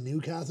have these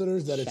new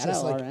catheters that it's Shout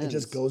just out like, it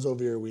just RNs. goes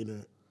over your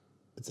wiener.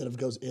 Instead of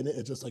goes in it,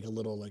 it's just like a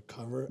little like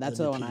cover. and That's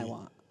then the you one I pee.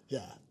 want.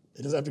 Yeah.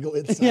 It doesn't have to go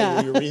inside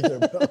Yeah. your urethra,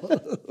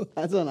 bro.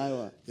 That's what I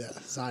want. Yeah,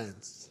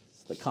 science.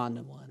 It's the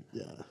condom one.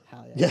 Yeah.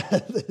 Hell yeah. Yeah,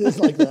 it is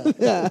like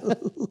that.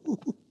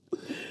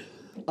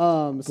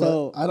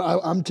 So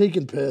I'm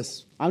taking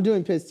piss. I'm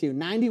doing piss too.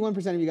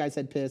 91% of you guys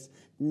said piss.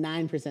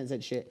 9%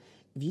 said shit.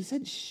 If you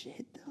said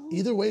shit though,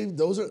 Either way,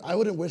 I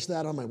wouldn't wish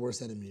that on my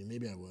worst enemy.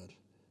 Maybe I would.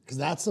 Because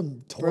that's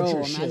some torture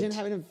bro, shit. imagine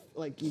having to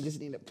like you just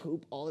need to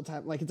poop all the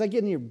time. Like it's like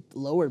getting your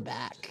lower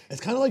back.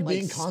 It's kind of like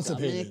being stomach.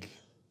 constipated.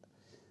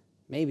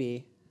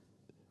 Maybe.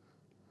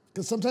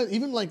 Because sometimes,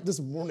 even like this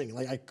morning,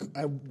 like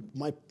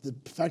the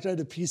fact that I had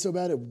to pee so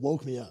bad, it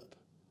woke me up.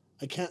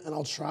 I can't, and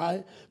I'll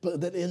try,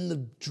 but then in the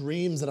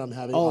dreams that I'm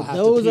having, I'll have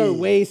those to pee. are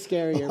way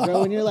scarier,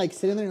 bro. When you're like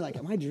sitting there, you're like,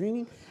 am I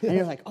dreaming? And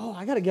you're like, oh,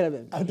 I gotta get up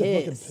and I have to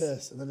fucking piss.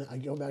 piss, and then I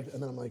go back,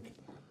 and then I'm like,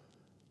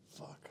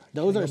 fuck. I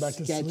Those can't are go back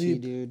to sketchy,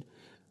 sleep. dude.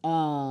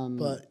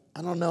 But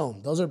I don't know.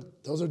 Those are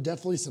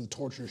definitely some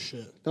torture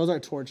shit. Those are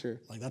torture.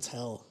 Like that's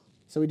hell.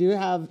 So we do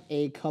have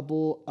a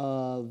couple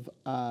of.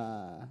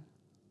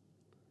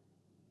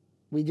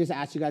 We just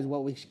asked you guys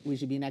what we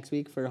should be next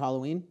week for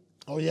Halloween.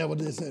 Oh yeah, what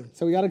did they say?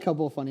 So we got a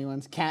couple of funny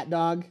ones: Cat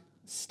Dog,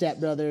 Step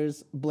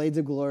Brothers, Blades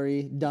of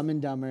Glory, Dumb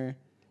and Dumber,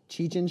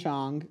 Cheech and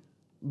Chong,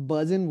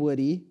 Buzz and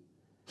Woody,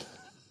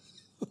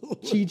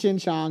 Cheech and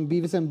Chong,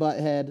 Beavis and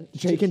Butthead,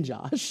 Drake and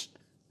Josh.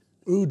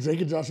 Ooh, Drake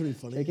and Josh would be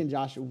funny. Drake and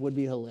Josh would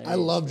be hilarious. I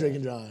love Drake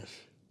and Josh.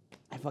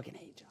 I fucking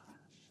hate Josh.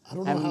 I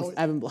don't know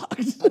I haven't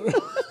blocked.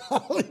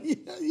 how. Yeah,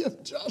 you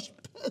have Josh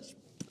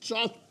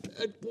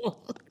Peck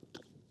blocked.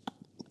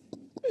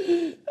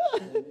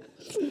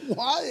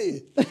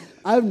 Why?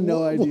 I have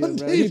no idea, one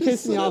bro. day He just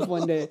pissed me set off up.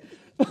 one day.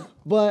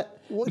 But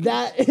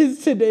that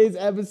is today's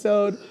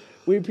episode.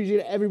 We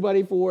appreciate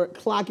everybody for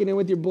clocking in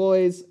with your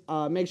boys.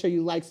 Make sure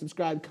you like,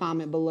 subscribe,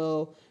 comment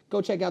below.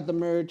 Go check out the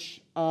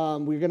merch.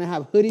 We're going to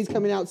have hoodies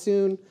coming out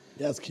soon.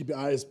 Yes, keep your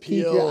eyes Keep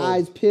peeled. your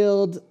eyes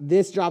peeled.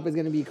 This drop is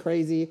going to be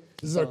crazy.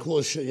 This is our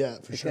coolest shit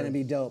yet, for It's sure. going to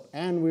be dope.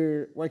 And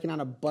we're working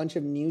on a bunch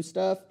of new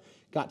stuff.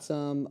 Got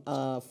some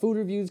food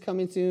reviews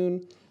coming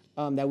soon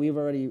that we've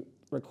already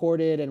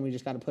recorded, and we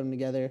just got to put them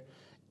together.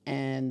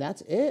 And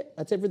that's it.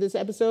 That's it for this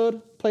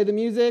episode. Play the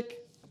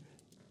music.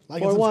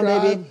 Like and 4-1,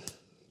 subscribe. baby.